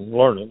 and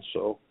learning.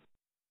 So,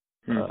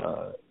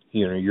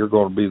 you're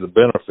going to be the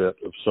benefit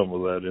of some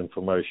of that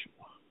information.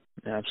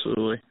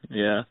 Absolutely,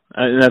 yeah.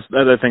 I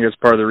think that's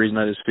part of the reason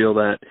I just feel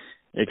that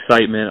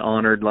excitement,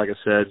 honored, like I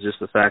said, just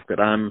the fact that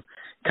I'm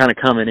kind of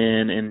coming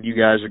in and you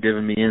guys are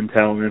giving me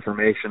intel and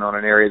information on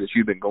an area that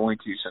you've been going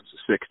to since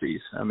the 60s.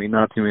 I mean,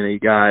 not too many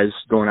guys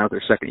going out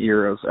their second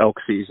year of elk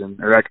season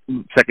or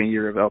second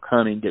year of elk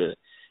hunting get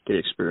to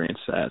experience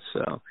that.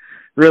 So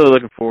really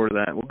looking forward to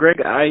that. Well,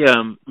 Greg, I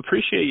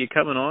appreciate you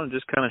coming on and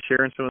just kind of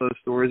sharing some of those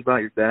stories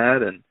about your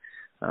dad and,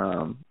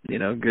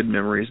 good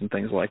memories and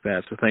things like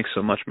that. So thanks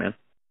so much, man.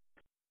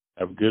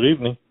 Have a good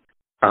evening.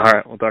 All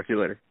right. We'll talk to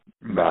you later.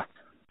 Bye.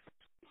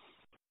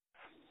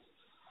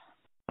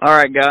 All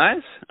right,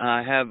 guys.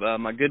 I have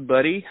my good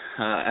buddy.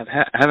 I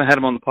haven't had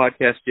him on the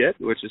podcast yet,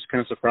 which is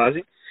kind of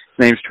surprising.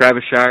 His name's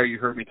Travis Shire. You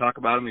heard me talk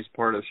about him. He's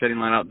part of Shedding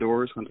Line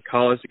Outdoors. Went to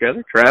college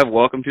together. Trav,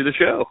 welcome to the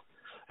show.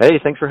 Hey,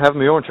 thanks for having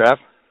me on, Trav.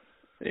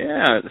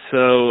 Yeah.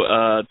 So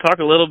talk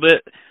a little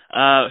bit.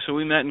 So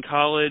we met in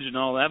college and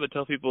all that, but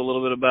tell people a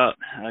little bit about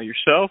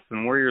yourself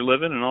and where you're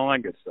living and all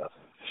that good stuff.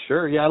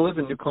 Sure. Yeah, I live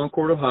in New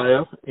Concord,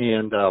 Ohio,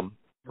 and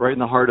right in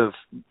the heart of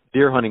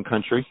deer hunting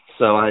country,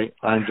 so I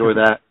enjoy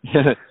that.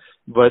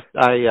 But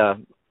I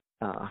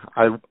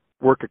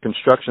work a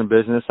construction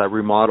business. I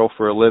remodel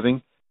for a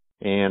living,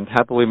 and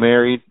happily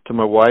married to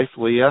my wife,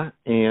 Leah,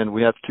 and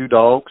we have 2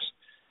 dogs,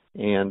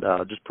 and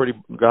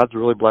God's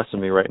really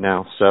blessing me right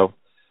now. So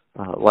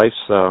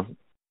life's I'm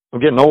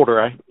getting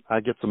older. I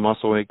get some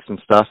muscle aches and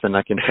stuff, and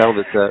I can tell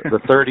that the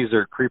 30s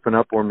are creeping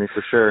up on me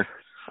for sure.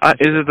 Is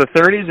it the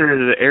 30s or is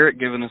it Eric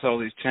giving us all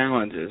these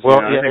challenges? Well,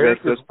 I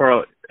think that's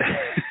probably...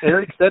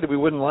 Eric said we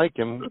wouldn't like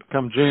him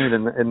come June,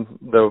 and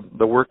the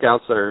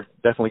workouts are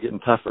definitely getting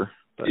tougher.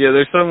 But. Yeah,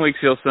 there's some weeks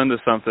he'll send us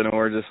something, and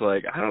we're just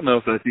like, I don't know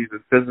if that's even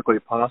physically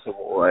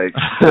possible. Like,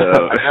 so.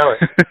 I know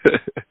it.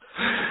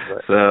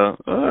 So,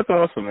 that's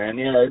awesome, man.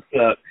 Yeah,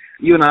 it's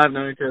you and I have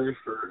known each other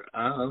for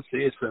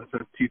it's been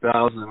since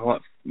 2004.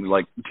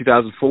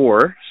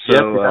 So,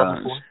 yeah,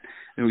 2004.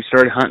 And we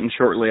started hunting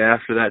shortly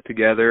after that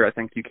together. I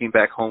think you came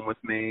back home with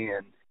me,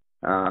 and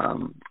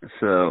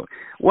so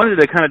wanted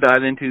to kind of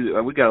dive into.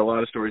 We got a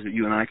lot of stories that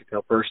you and I could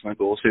tell personally,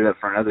 but we'll save that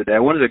for another day. I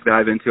wanted to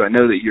dive into. I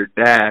know that your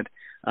dad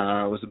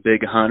was a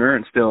big hunter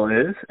and still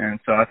is, and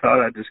so I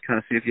thought I'd just kind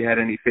of see if you had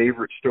any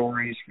favorite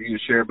stories for you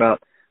to share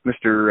about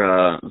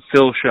Mr.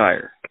 Phil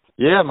Shire.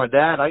 Yeah, my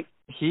dad.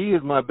 He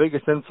is my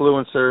biggest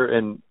influencer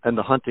in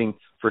the hunting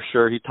for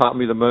sure. He taught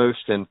me the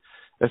most, and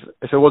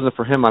if it wasn't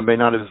for him, I may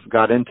not have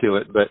got into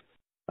it, but.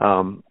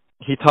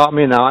 He taught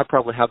me. Now I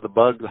probably have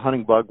the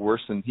hunting bug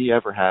worse than he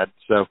ever had.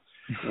 So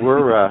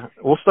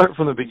we'll start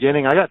from the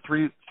beginning. I got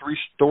three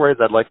stories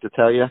I'd like to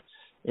tell you,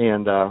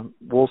 and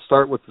we'll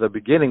start with the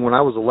beginning. When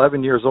I was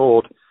 11 years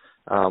old,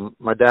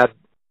 my dad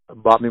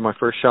bought me my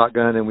first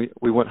shotgun, and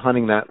we went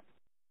hunting that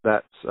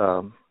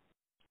gun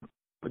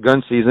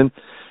season,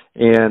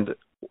 and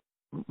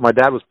my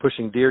dad was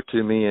pushing deer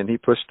to me, and he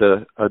pushed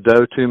a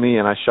doe to me,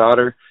 and I shot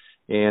her.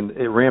 And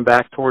it ran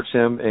back towards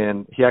him,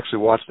 and he actually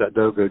watched that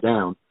doe go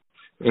down.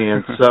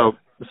 And so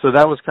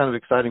that was kind of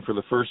exciting for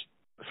the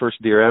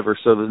first deer ever.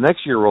 So the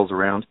next year rolls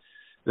around.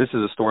 This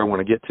is a story I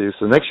want to get to.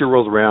 So the next year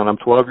rolls around. I'm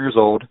 12 years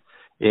old,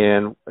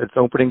 and it's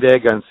opening day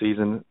of gun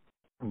season.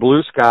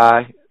 Blue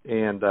sky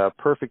and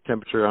perfect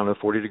temperature, I don't know,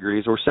 40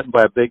 degrees. We're sitting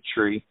by a big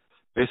tree,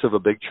 base of a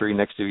big tree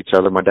next to each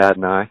other, my dad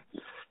and I.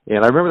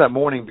 And I remember that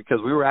morning because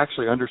we were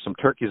actually under some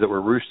turkeys that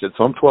were roosted.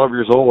 So I'm 12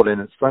 years old, and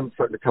it's starting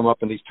to come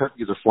up, and these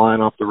turkeys are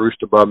flying off the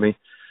roost above me.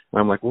 And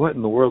I'm like, what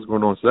in the world's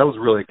going on? So that was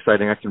really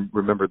exciting. I can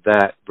remember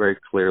that very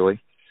clearly.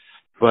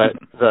 But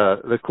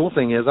the cool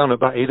thing is, I don't know,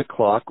 about 8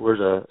 o'clock, there's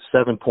a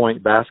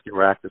 7-point basket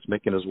rack that's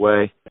making his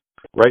way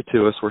right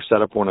to us. We're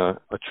set up on a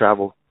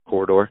travel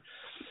corridor.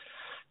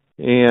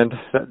 And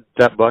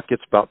that buck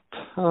gets about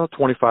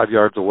 25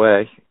 yards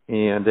away,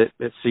 and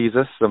it sees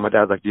us. So my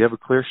dad's like, do you have a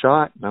clear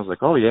shot? And I was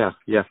like, oh, yeah.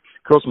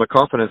 Of course, my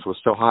confidence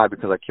was so high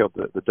because I killed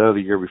the doe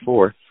the year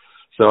before.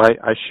 So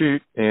I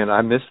shoot, and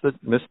I missed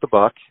the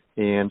buck,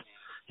 and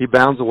he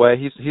bounds away.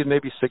 He's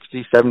maybe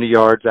 60, 70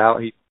 yards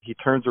out. He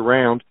turns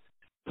around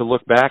to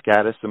look back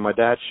at us, and my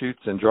dad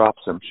shoots and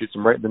drops him, shoots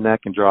him right in the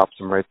neck and drops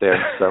him right there.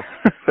 So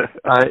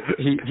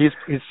he's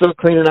still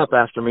cleaning up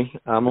after me.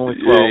 I'm only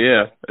 12.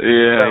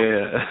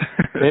 Yeah.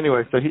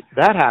 Anyway, so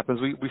that happens.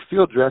 We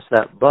field dress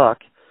that buck,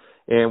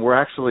 and we're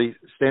actually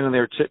standing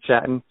there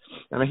chit-chatting,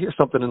 and I hear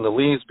something in the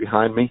leaves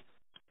behind me,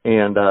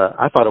 and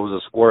I thought it was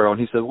a squirrel.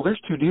 And he said, well,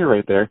 there's 2 deer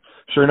right there.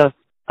 Sure enough,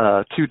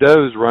 2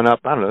 does run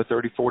up, I don't know,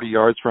 30, 40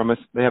 yards from us.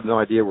 They have no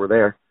idea we're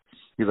there.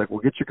 He's like, well,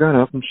 get your gun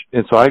up.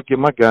 And so I get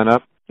my gun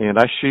up, and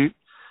I shoot.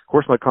 Of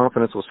course, my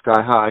confidence was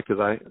sky high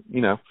because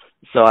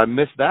so I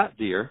missed that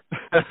deer.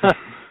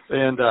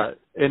 and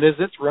as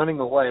it's running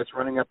away, it's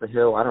running up a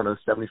hill, I don't know,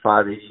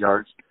 75, 80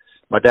 yards.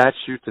 My dad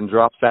shoots and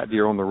drops that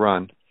deer on the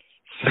run.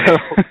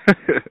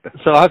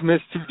 So I've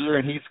missed 2 deer,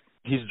 and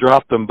he's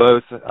dropped them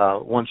both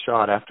one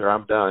shot after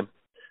I'm done.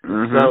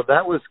 Mm-hmm. So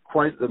that was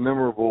quite the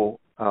memorable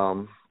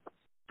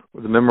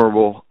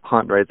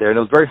hunt right there, and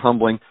it was very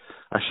humbling.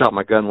 I shot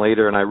my gun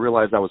later, and I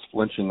realized I was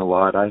flinching a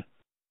lot. I've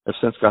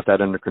since got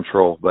that under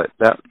control. But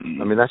that's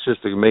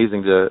just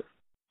amazing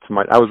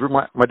my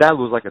dad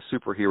was like a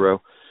superhero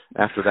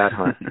after that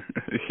hunt.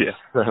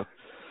 Yeah.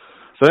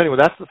 So anyway,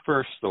 that's the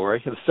first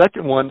story. The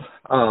second one,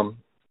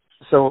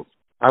 so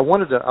I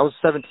was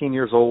 17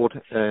 years old,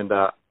 and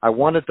I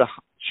wanted to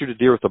shoot a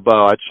deer with a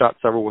bow. I'd shot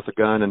several with a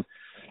gun, and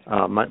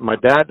my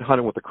dad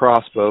hunted with a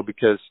crossbow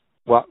because,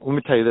 well, let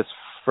me tell you this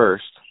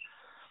first.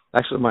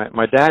 Actually,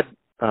 my dad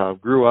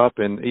grew up,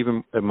 and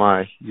even at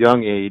my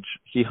young age,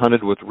 he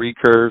hunted with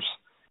recurves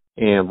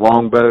and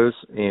longbows,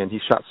 and he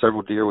shot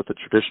several deer with the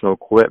traditional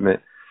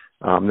equipment.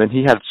 Then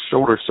he had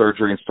shoulder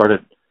surgery and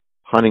started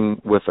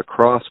hunting with a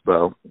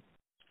crossbow.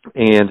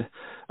 And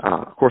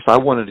of course, I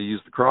wanted to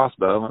use the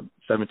crossbow. I'm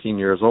 17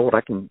 years old.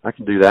 I can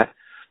do that.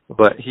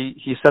 But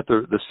he set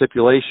the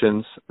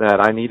stipulations that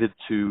I needed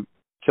to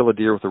kill a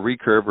deer with a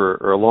recurve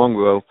or a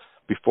longbow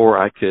before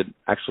I could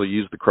actually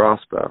use the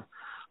crossbow.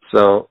 So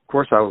of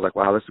course I was like,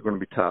 wow, this is going to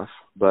be tough.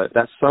 But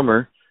that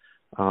summer,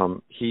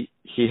 he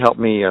helped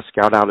me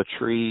scout out a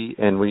tree,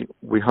 and we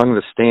hung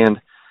the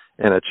stand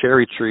in a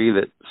cherry tree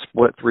that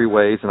split three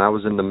ways, and I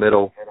was in the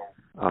middle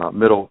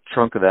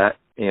trunk of that.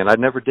 And I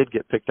never did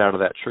get picked out of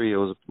that tree. It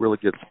was a really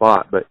good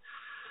spot. But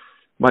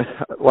I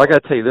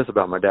got to tell you this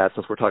about my dad,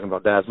 since we're talking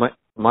about dads.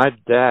 My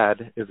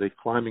dad is a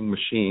climbing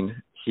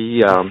machine.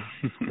 He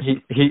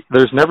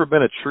there's never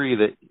been a tree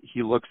that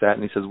he looks at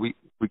and he says we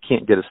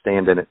can't get a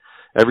stand in it.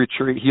 Every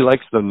tree, he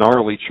likes the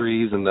gnarly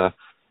trees and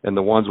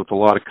the ones with a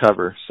lot of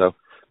cover. So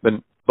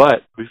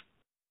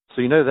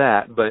you know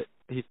that. But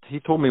he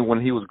told me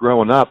when he was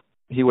growing up,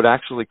 he would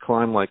actually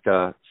climb like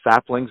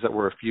saplings that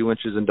were a few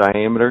inches in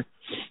diameter.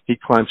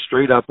 He'd climb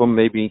straight up them,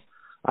 maybe,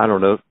 I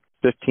don't know,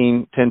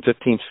 10,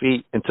 15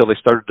 feet until they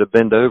started to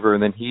bend over,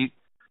 and then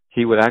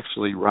he would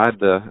actually ride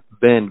the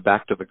bend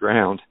back to the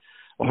ground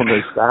on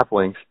those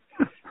saplings.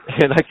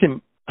 And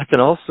I can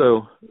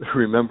also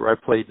remember I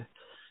played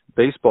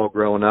baseball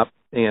growing up,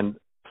 and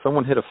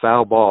someone hit a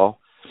foul ball,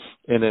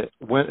 and it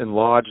went and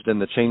lodged in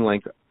the chain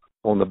link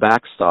on the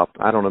backstop,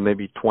 I don't know,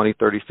 maybe 20,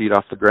 30 feet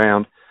off the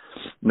ground.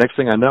 Next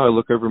thing I know, I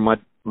look over,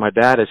 my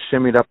dad has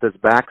shimmied up this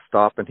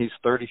backstop, and he's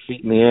 30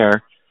 feet in the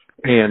air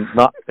and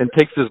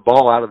takes his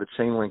ball out of the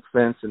chain link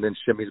fence and then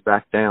shimmies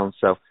back down.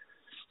 So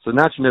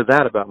now that you know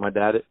that about my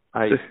dad,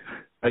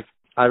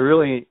 I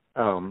really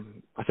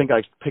I think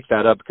I picked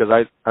that up because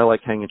I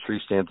like hanging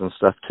tree stands and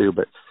stuff too.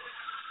 But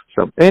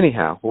so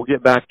anyhow, we'll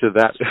get back to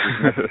that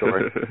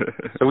story.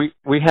 So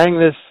we hang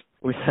this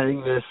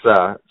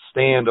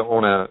stand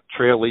on a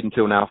trail leading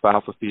to an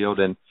alfalfa field,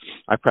 and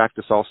I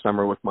practice all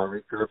summer with my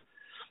recurve.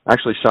 I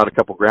actually shot a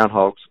couple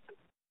groundhogs,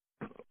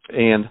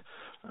 and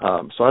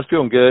so I was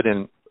feeling good,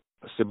 and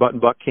the button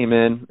buck came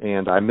in,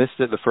 and I missed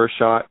it the first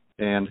shot,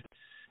 and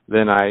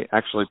then I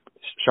actually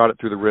shot it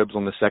through the ribs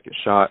on the second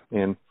shot,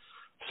 and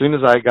as soon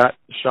as I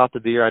shot the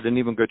deer, I didn't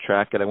even go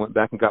track it. I went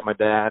back and got my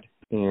dad,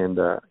 and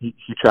he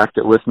tracked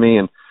it with me,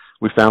 and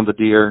we found the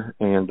deer.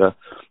 And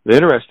the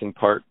interesting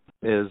part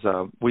is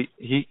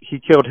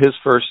he killed his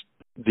first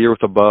deer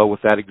with a bow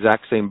with that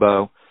exact same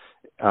bow.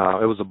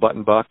 It was a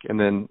button buck, and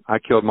then I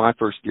killed my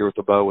first deer with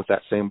a bow with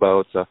that same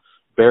bow. It's a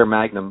Bear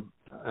Magnum,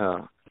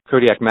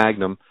 Kodiak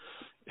Magnum.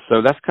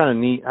 So that's kind of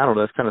neat. I don't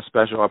know. It's kind of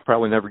special. I'll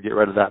probably never get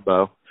rid of that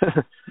bow,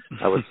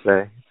 I would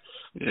say.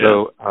 Yeah.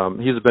 So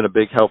he's been a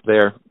big help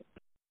there.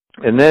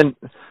 And then,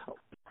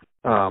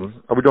 are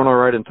we doing all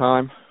right in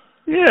time?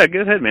 Yeah,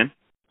 go ahead, man.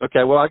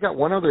 Okay. Well, I got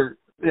one other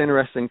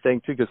interesting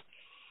thing too, because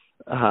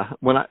of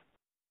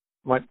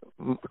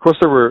course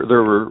there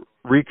were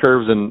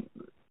recurves and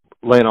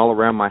laying all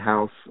around my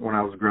house when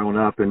I was growing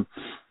up, and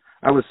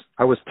I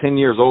was 10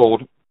 years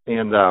old,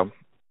 and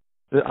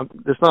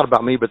it's not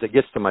about me, but it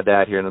gets to my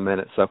dad here in a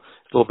minute, so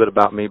it's a little bit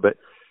about me. But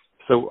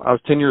so I was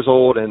 10 years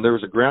old, and there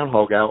was a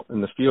groundhog out in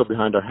the field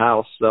behind our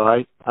house, so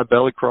I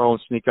belly crawl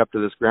and sneak up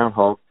to this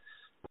groundhog,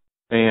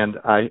 and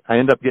I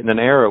end up getting an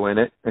arrow in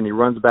it, and he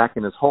runs back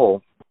in his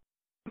hole.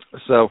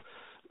 So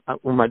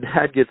when my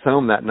dad gets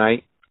home that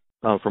night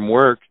from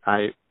work,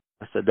 I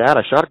said, "Dad,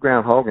 I shot a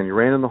groundhog, and he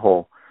ran in the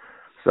hole."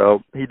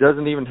 So he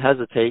doesn't even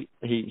hesitate.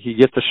 He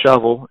gets a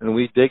shovel, and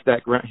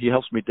he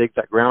helps me dig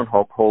that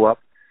groundhog hole up.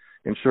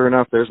 And sure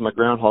enough, there's my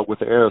groundhog with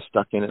the arrow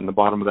stuck in it in the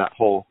bottom of that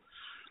hole.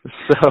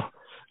 So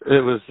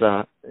it was,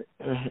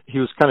 he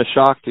was kind of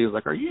shocked. He was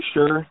like, "Are you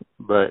sure?"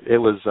 But it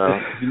was,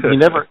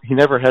 he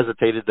never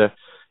hesitated to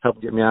help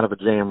get me out of a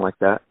jam like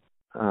that.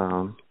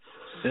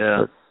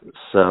 Yeah.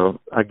 So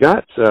I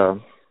got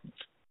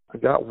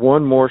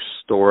one more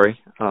story.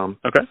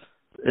 Okay.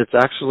 It's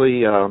actually,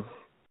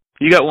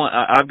 you got one.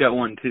 I've got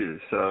one too.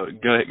 So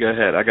go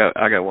ahead.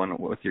 I got one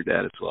with your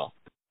dad as well.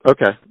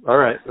 Okay. All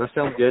right. That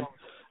sounds good.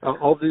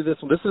 I'll do this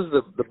one. This is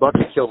the buck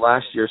he killed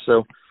last year,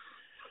 so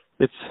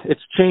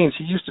it's changed.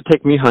 He used to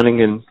take me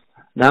hunting, and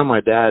now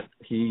my dad,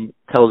 he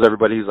tells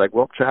everybody, he's like,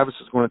 "Well, Travis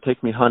is going to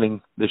take me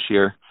hunting this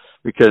year,"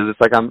 because it's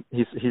like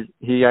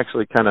he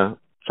actually kind of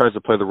tries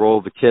to play the role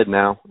of the kid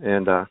now,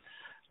 and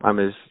I'm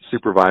his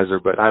supervisor,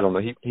 but I don't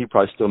know. He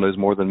probably still knows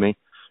more than me.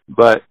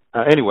 But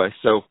anyway,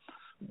 so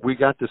we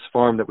got this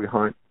farm that we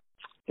hunt,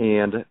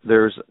 and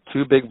there's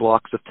 2 big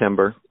blocks of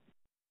timber,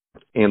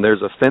 and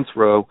there's a fence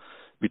row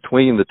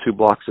between the 2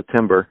 blocks of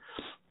timber,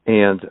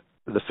 and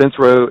the fence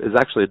row is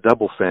actually a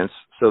double fence,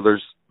 so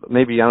there's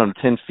maybe,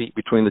 10 feet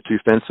between the 2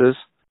 fences,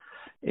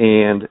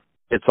 and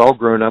it's all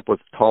grown up with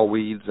tall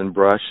weeds and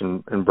brush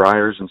and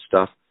briars and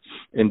stuff,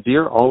 and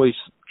deer always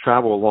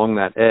travel along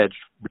that edge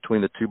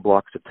between the 2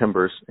 blocks of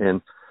timbers,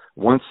 and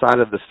one side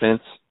of the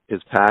fence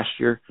is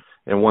pasture,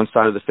 and one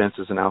side of the fence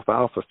is an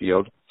alfalfa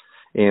field.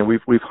 And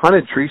we've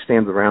hunted tree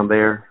stands around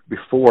there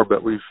before,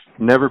 but we've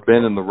never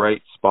been in the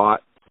right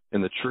spot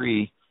in the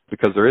tree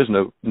because there is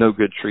no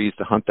good trees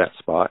to hunt that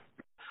spot.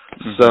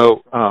 Mm-hmm.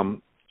 So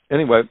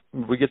anyway,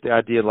 we get the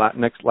idea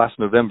last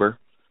November.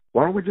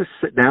 Why don't you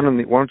sit down on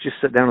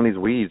these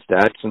weeds,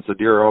 Dad? Since the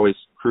deer are always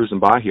cruising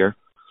by here.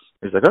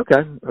 He's like,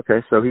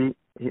 okay. So he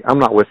I'm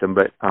not with him,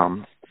 but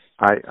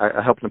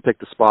I helped him pick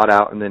the spot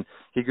out, and then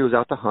he goes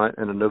out to hunt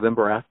in a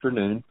November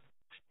afternoon.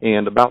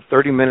 And about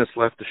 30 minutes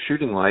left to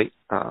shooting light,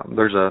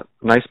 there's a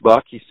nice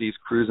buck he sees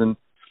cruising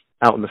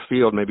out in the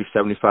field, maybe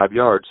 75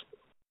 yards,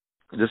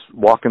 just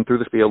walking through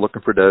the field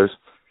looking for does.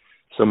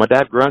 So my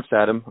dad grunts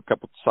at him, a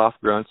couple soft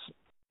grunts,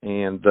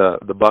 and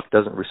the buck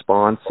doesn't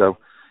respond. So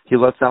he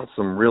lets out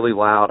some really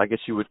loud, I guess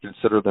you would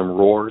consider them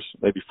roars,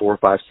 maybe 4 or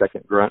 5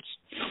 second grunts.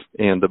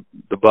 And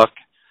the buck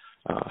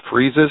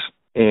freezes,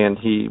 and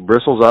he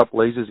bristles up,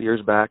 lays his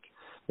ears back,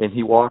 and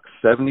he walks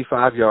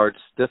 75 yards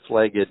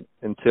stiff-legged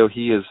until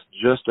he is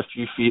just a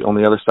few feet on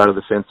the other side of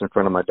the fence in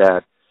front of my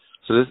dad.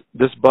 So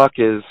this buck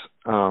is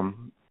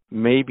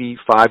maybe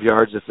 5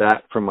 yards, if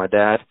that, from my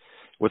dad,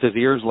 with his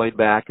ears laid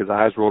back, his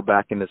eyes rolled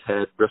back in his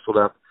head, bristled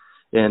up.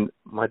 And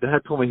my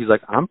dad told me, he's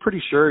like, I'm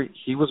pretty sure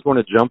he was going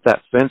to jump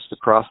that fence to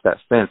cross that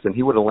fence, and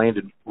he would have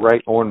landed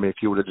right on me if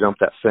he would have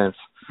jumped that fence.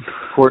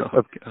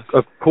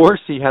 Of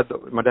course,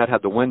 my dad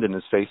had the wind in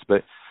his face,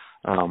 but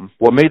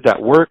what made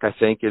that work, I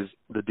think, is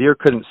the deer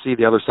couldn't see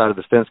the other side of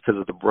the fence because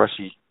of the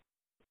brushy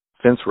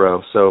fence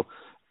row. So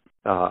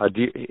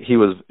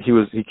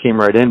he came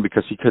right in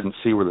because he couldn't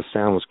see where the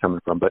sound was coming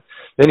from. But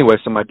anyway,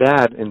 so my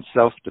dad, in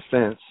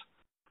self-defense,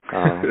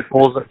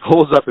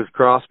 pulls up his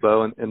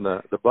crossbow, and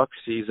the buck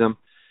sees him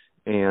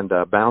and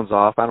bounds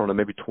off, I don't know,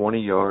 maybe 20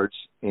 yards,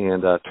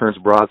 and turns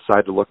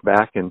broadside to look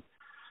back. And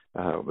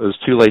it was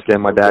too late then.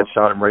 My dad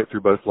shot him right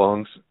through both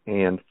lungs,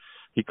 and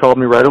he called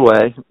me right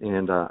away,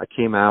 and I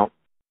came out,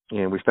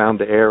 and we found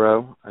the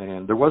arrow,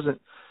 and there wasn't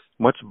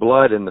much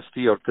blood in the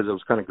field because it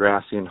was kind of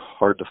grassy and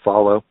hard to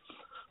follow.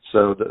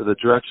 So the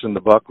direction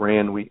the buck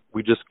ran, we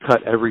just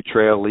cut every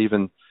trail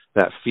leaving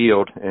that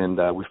field, and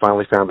we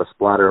finally found a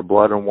splatter of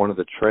blood on one of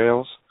the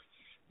trails,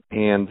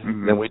 and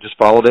then we just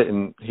followed it,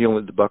 and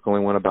the buck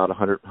only went about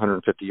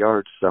 150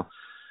 yards. So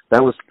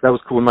that was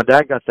cool. When my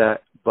dad got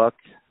that buck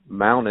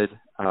mounted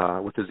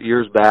with his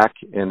ears back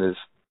and his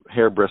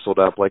hair bristled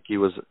up like he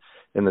was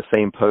in the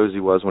same pose he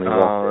was when he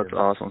walked. Oh, that's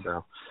awesome.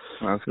 So,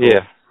 that's cool.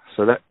 Yeah.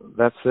 So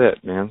that's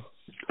it, man.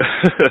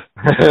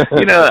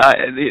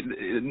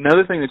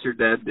 Another thing that your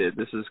dad did,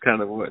 this is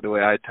kind of the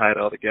way I tie it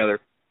all together,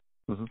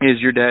 is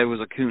your dad was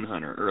a coon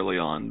hunter early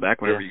on,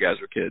 back whenever you guys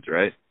were kids,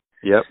 right?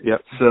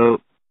 Yep.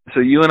 So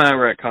you and I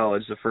were at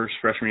college the first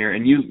freshman year,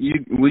 and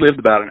we lived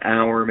about an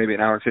hour, maybe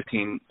an hour and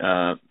 15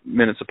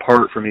 minutes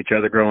apart from each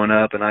other growing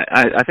up, and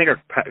I think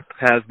our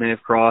paths may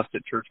have crossed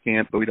at church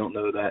camp, but we don't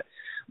know that.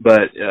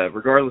 But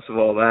regardless of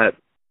all that,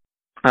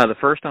 the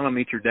first time I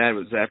met your dad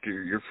was after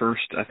your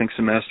first, I think,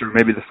 semester,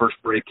 maybe the first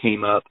break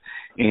came up,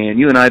 and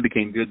you and I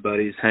became good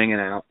buddies, hanging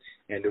out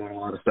and doing a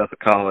lot of stuff at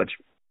college.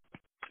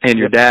 And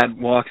your dad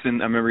walks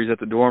in, I remember he's at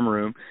the dorm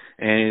room,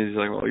 and he's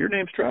like, well, your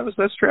name's Travis?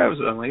 That's Travis.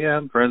 I'm like, yeah,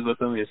 I'm friends with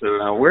him. He said,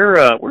 where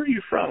are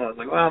you from? I was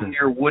like, well, I'm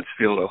near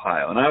Woodsfield,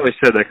 Ohio. And I always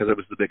said that because it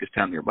was the biggest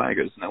town nearby. He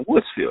goes, now,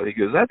 Woodsfield. He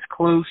goes, that's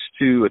close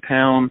to a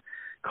town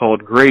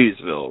called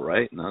Graysville,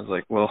 right? And I was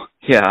like, well,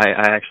 yeah,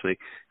 I actually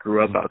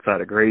grew up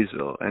outside of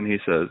Graysville. And he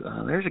says,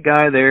 there's a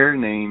guy there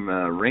named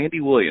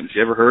Randy Williams.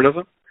 You ever heard of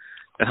him?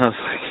 And I was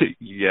like,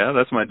 yeah,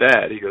 that's my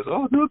dad. He goes,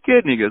 oh, no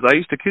kidding. He goes, I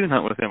used to coon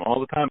hunt with him all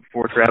the time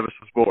before Travis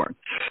was born.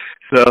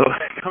 So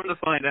come to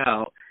find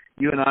out,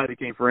 you and I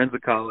became friends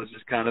at college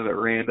just kind of at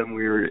random.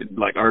 We were,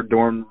 like, our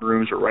dorm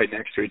rooms were right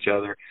next to each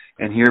other.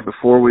 And here,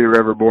 before we were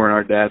ever born,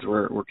 our dads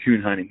were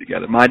coon hunting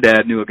together. My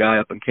dad knew a guy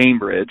up in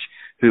Cambridge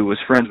who was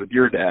friends with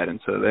your dad,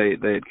 and so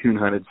they had coon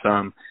hunted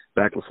some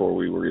back before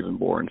we were even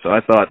born. So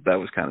I thought that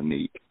was kind of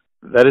neat.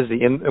 That is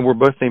and we're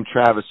both named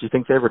Travis. Do you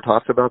think they ever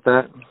talked about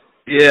that?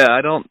 Yeah,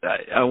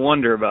 I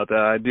wonder about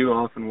that. I do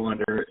often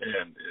wonder.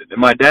 And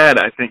my dad,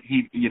 I think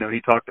he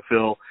talked to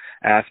Phil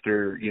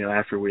after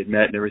we had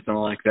met and everything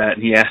like that,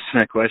 and he asked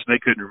that question. They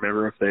couldn't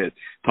remember if they had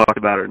talked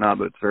about it or not,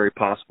 but it's very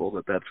possible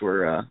that that's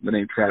where the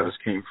name Travis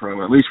came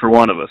from, at least for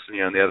one of us,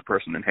 and the other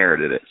person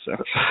inherited it. So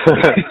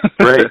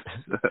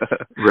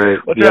Right.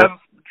 Well, Travis,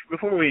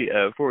 before we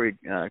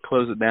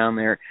close it down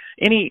there,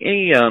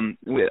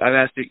 I've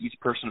asked each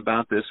person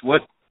about this.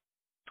 What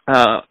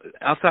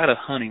outside of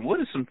hunting, what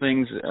are some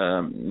things,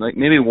 like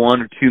maybe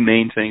one or two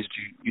main things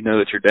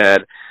that your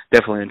dad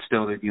definitely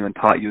instilled in you and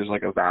taught you as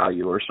like a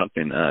value or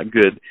something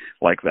good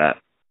like that?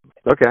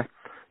 Okay.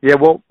 Yeah,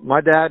 well,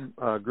 my dad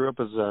grew up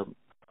as a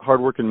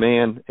hardworking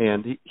man,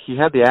 and he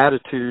had the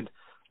attitude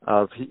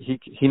of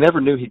he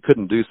never knew he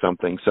couldn't do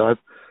something. So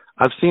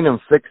I've seen him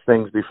fix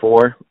things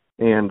before,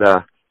 and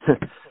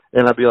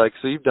and I'd be like,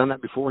 "So you've done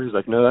that before?" He's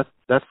like, "No,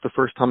 that's the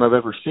first time I've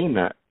ever seen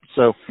that."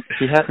 So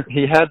he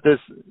had this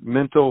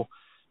mental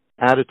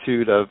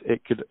attitude of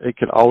it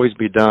could always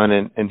be done,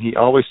 and he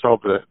always saw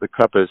the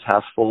cup as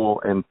half full.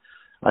 And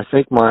I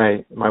think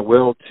my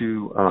will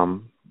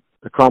to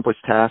accomplish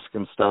tasks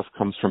and stuff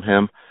comes from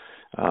him.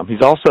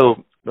 He's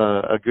also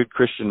a good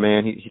Christian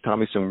man. He taught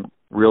me some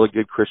really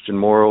good Christian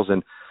morals,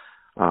 and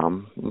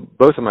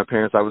both of my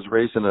parents, I was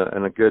raised in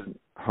a good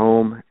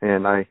home,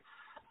 and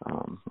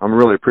I'm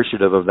really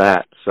appreciative of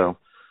that. So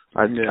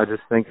I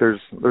just think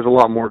there's a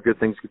lot more good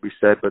things could be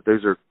said, but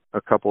those are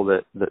a couple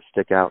that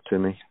stick out to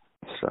me.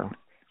 So.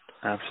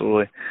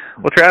 Absolutely.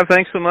 Well, Trav,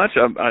 thanks so much.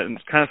 I'm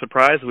kind of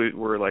surprised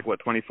we're like,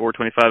 24,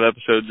 25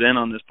 episodes in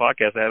on this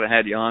podcast. I haven't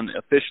had you on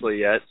officially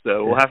yet,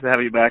 so we'll have to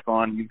have you back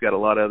on. You've got a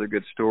lot of other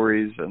good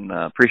stories, and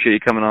appreciate you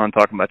coming on and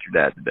talking about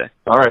your dad today.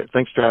 All right.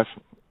 Thanks, Trav.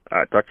 All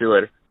right. Talk to you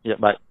later. Yeah,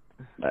 bye.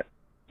 Bye.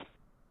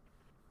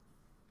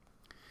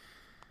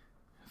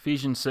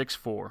 Ephesians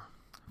 6:4.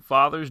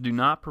 Fathers, do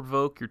not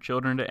provoke your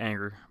children to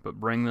anger, but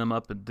bring them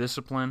up in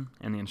discipline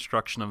and the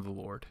instruction of the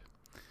Lord.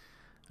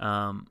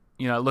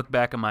 I look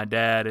back at my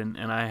dad, and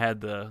I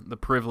had the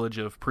privilege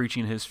of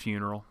preaching his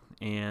funeral,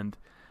 and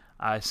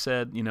I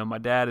said, my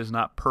dad is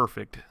not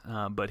perfect,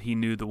 but he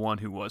knew the one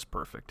who was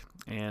perfect.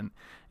 And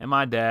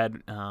my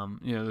dad,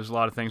 there's a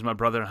lot of things my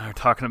brother and I are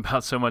talking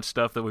about, so much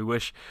stuff that we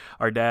wish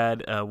our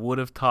dad would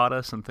have taught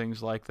us and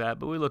things like that,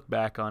 but we look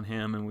back on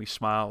him and we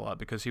smile a lot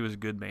because he was a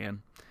good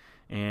man,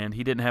 and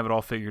he didn't have it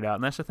all figured out.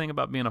 And that's the thing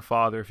about being a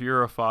father. If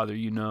you're a father,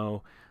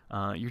 you're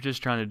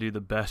just trying to do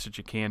the best that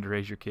you can to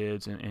raise your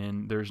kids,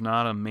 and there's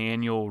not a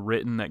manual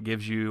written that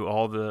gives you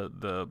all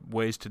the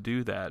ways to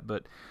do that.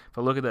 But if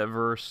I look at that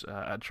verse,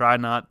 I try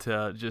not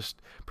to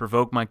just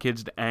provoke my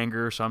kids to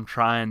anger, so I'm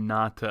trying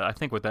not to. I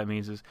think what that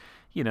means is,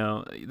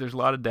 there's a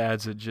lot of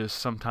dads that just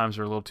sometimes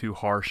are a little too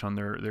harsh on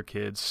their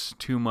kids,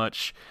 too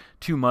much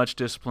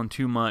discipline,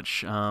 too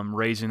much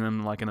raising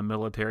them like in a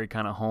military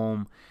kind of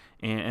home.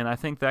 And I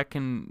think that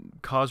can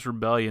cause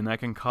rebellion. It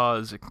can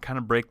kind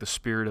of break the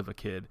spirit of a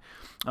kid.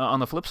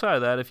 On the flip side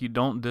of that, if you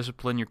don't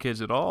discipline your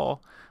kids at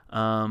all,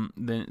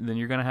 then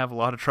you're going to have a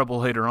lot of trouble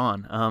later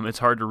on. It's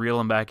hard to reel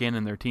them back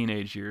in their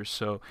teenage years.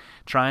 So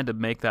trying to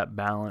make that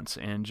balance,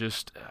 and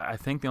I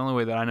think the only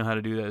way that I know how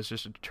to do that is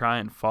just to try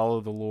and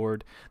follow the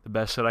Lord the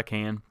best that I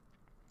can,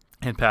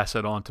 and pass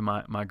that on to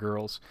my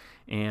girls.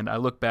 And I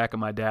look back at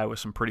my dad with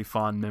some pretty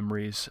fond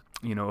memories,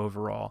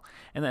 overall.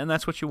 And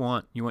that's what you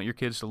want. You want your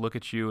kids to look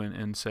at you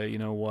and say, you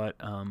know what,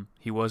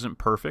 he wasn't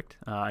perfect.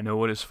 I know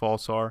what his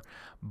faults are,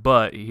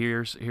 but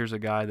here's a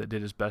guy that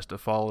did his best to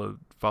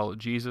follow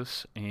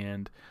Jesus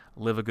and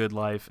live a good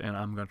life, and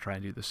I'm going to try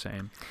and do the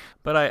same.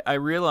 But I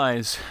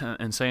realize,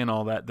 in saying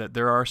all that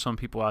there are some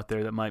people out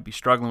there that might be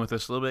struggling with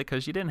this a little bit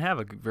because you didn't have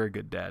a very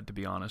good dad, to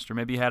be honest, or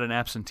maybe you had an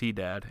absentee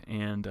dad.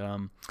 And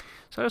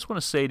so I just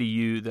want to say to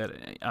you that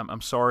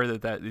I'm sorry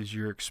that is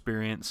your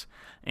experience,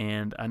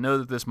 and I know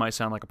that this might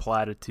sound like a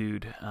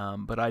platitude,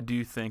 but I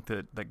do think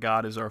that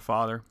God is our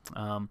Father.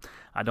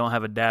 I don't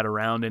have a dad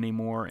around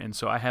anymore, and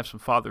so I have some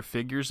father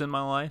figures in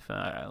my life.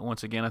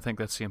 Once again, I think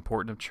that's the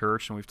importance of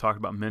church, and we've talked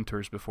about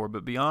mentors before,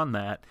 but beyond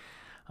that,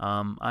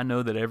 I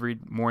know that every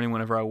morning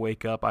whenever I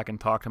wake up, I can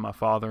talk to my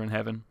Father in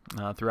heaven.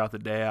 Throughout the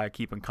day, I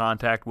keep in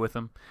contact with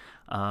him.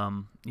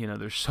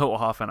 There's so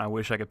often I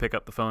wish I could pick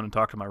up the phone and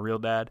talk to my real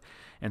dad,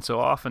 and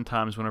so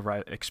oftentimes whenever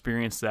I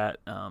experience that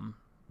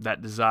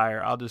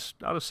desire, I'll just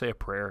say a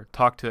prayer,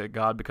 talk to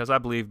God, because I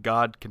believe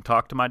God can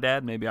talk to my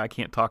dad. Maybe I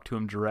can't talk to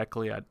him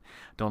directly. I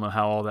don't know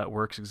how all that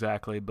works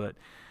exactly, but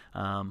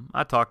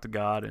I talk to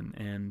God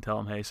and tell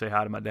him, hey, say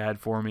hi to my dad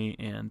for me,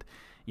 and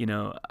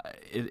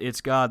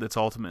it's God that's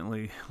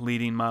ultimately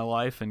leading my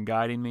life and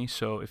guiding me.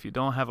 So if you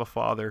don't have a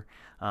father,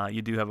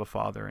 you do have a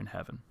Father in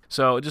heaven.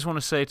 So I just want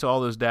to say to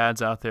all those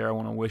dads out there, I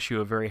want to wish you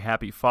a very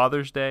happy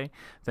Father's Day.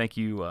 Thank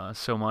you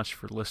so much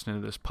for listening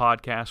to this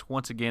podcast.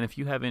 Once again, if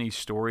you have any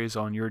stories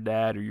on your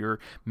dad or your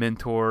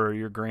mentor or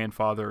your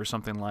grandfather or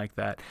something like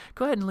that,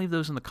 go ahead and leave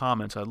those in the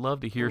comments. I'd love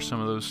to hear some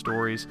of those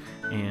stories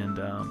and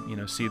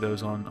see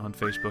those on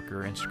Facebook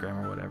or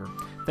Instagram or whatever.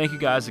 Thank you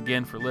guys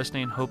again for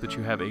listening. Hope that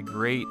you have a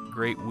great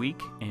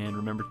week, and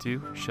remember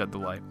to shed the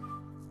light.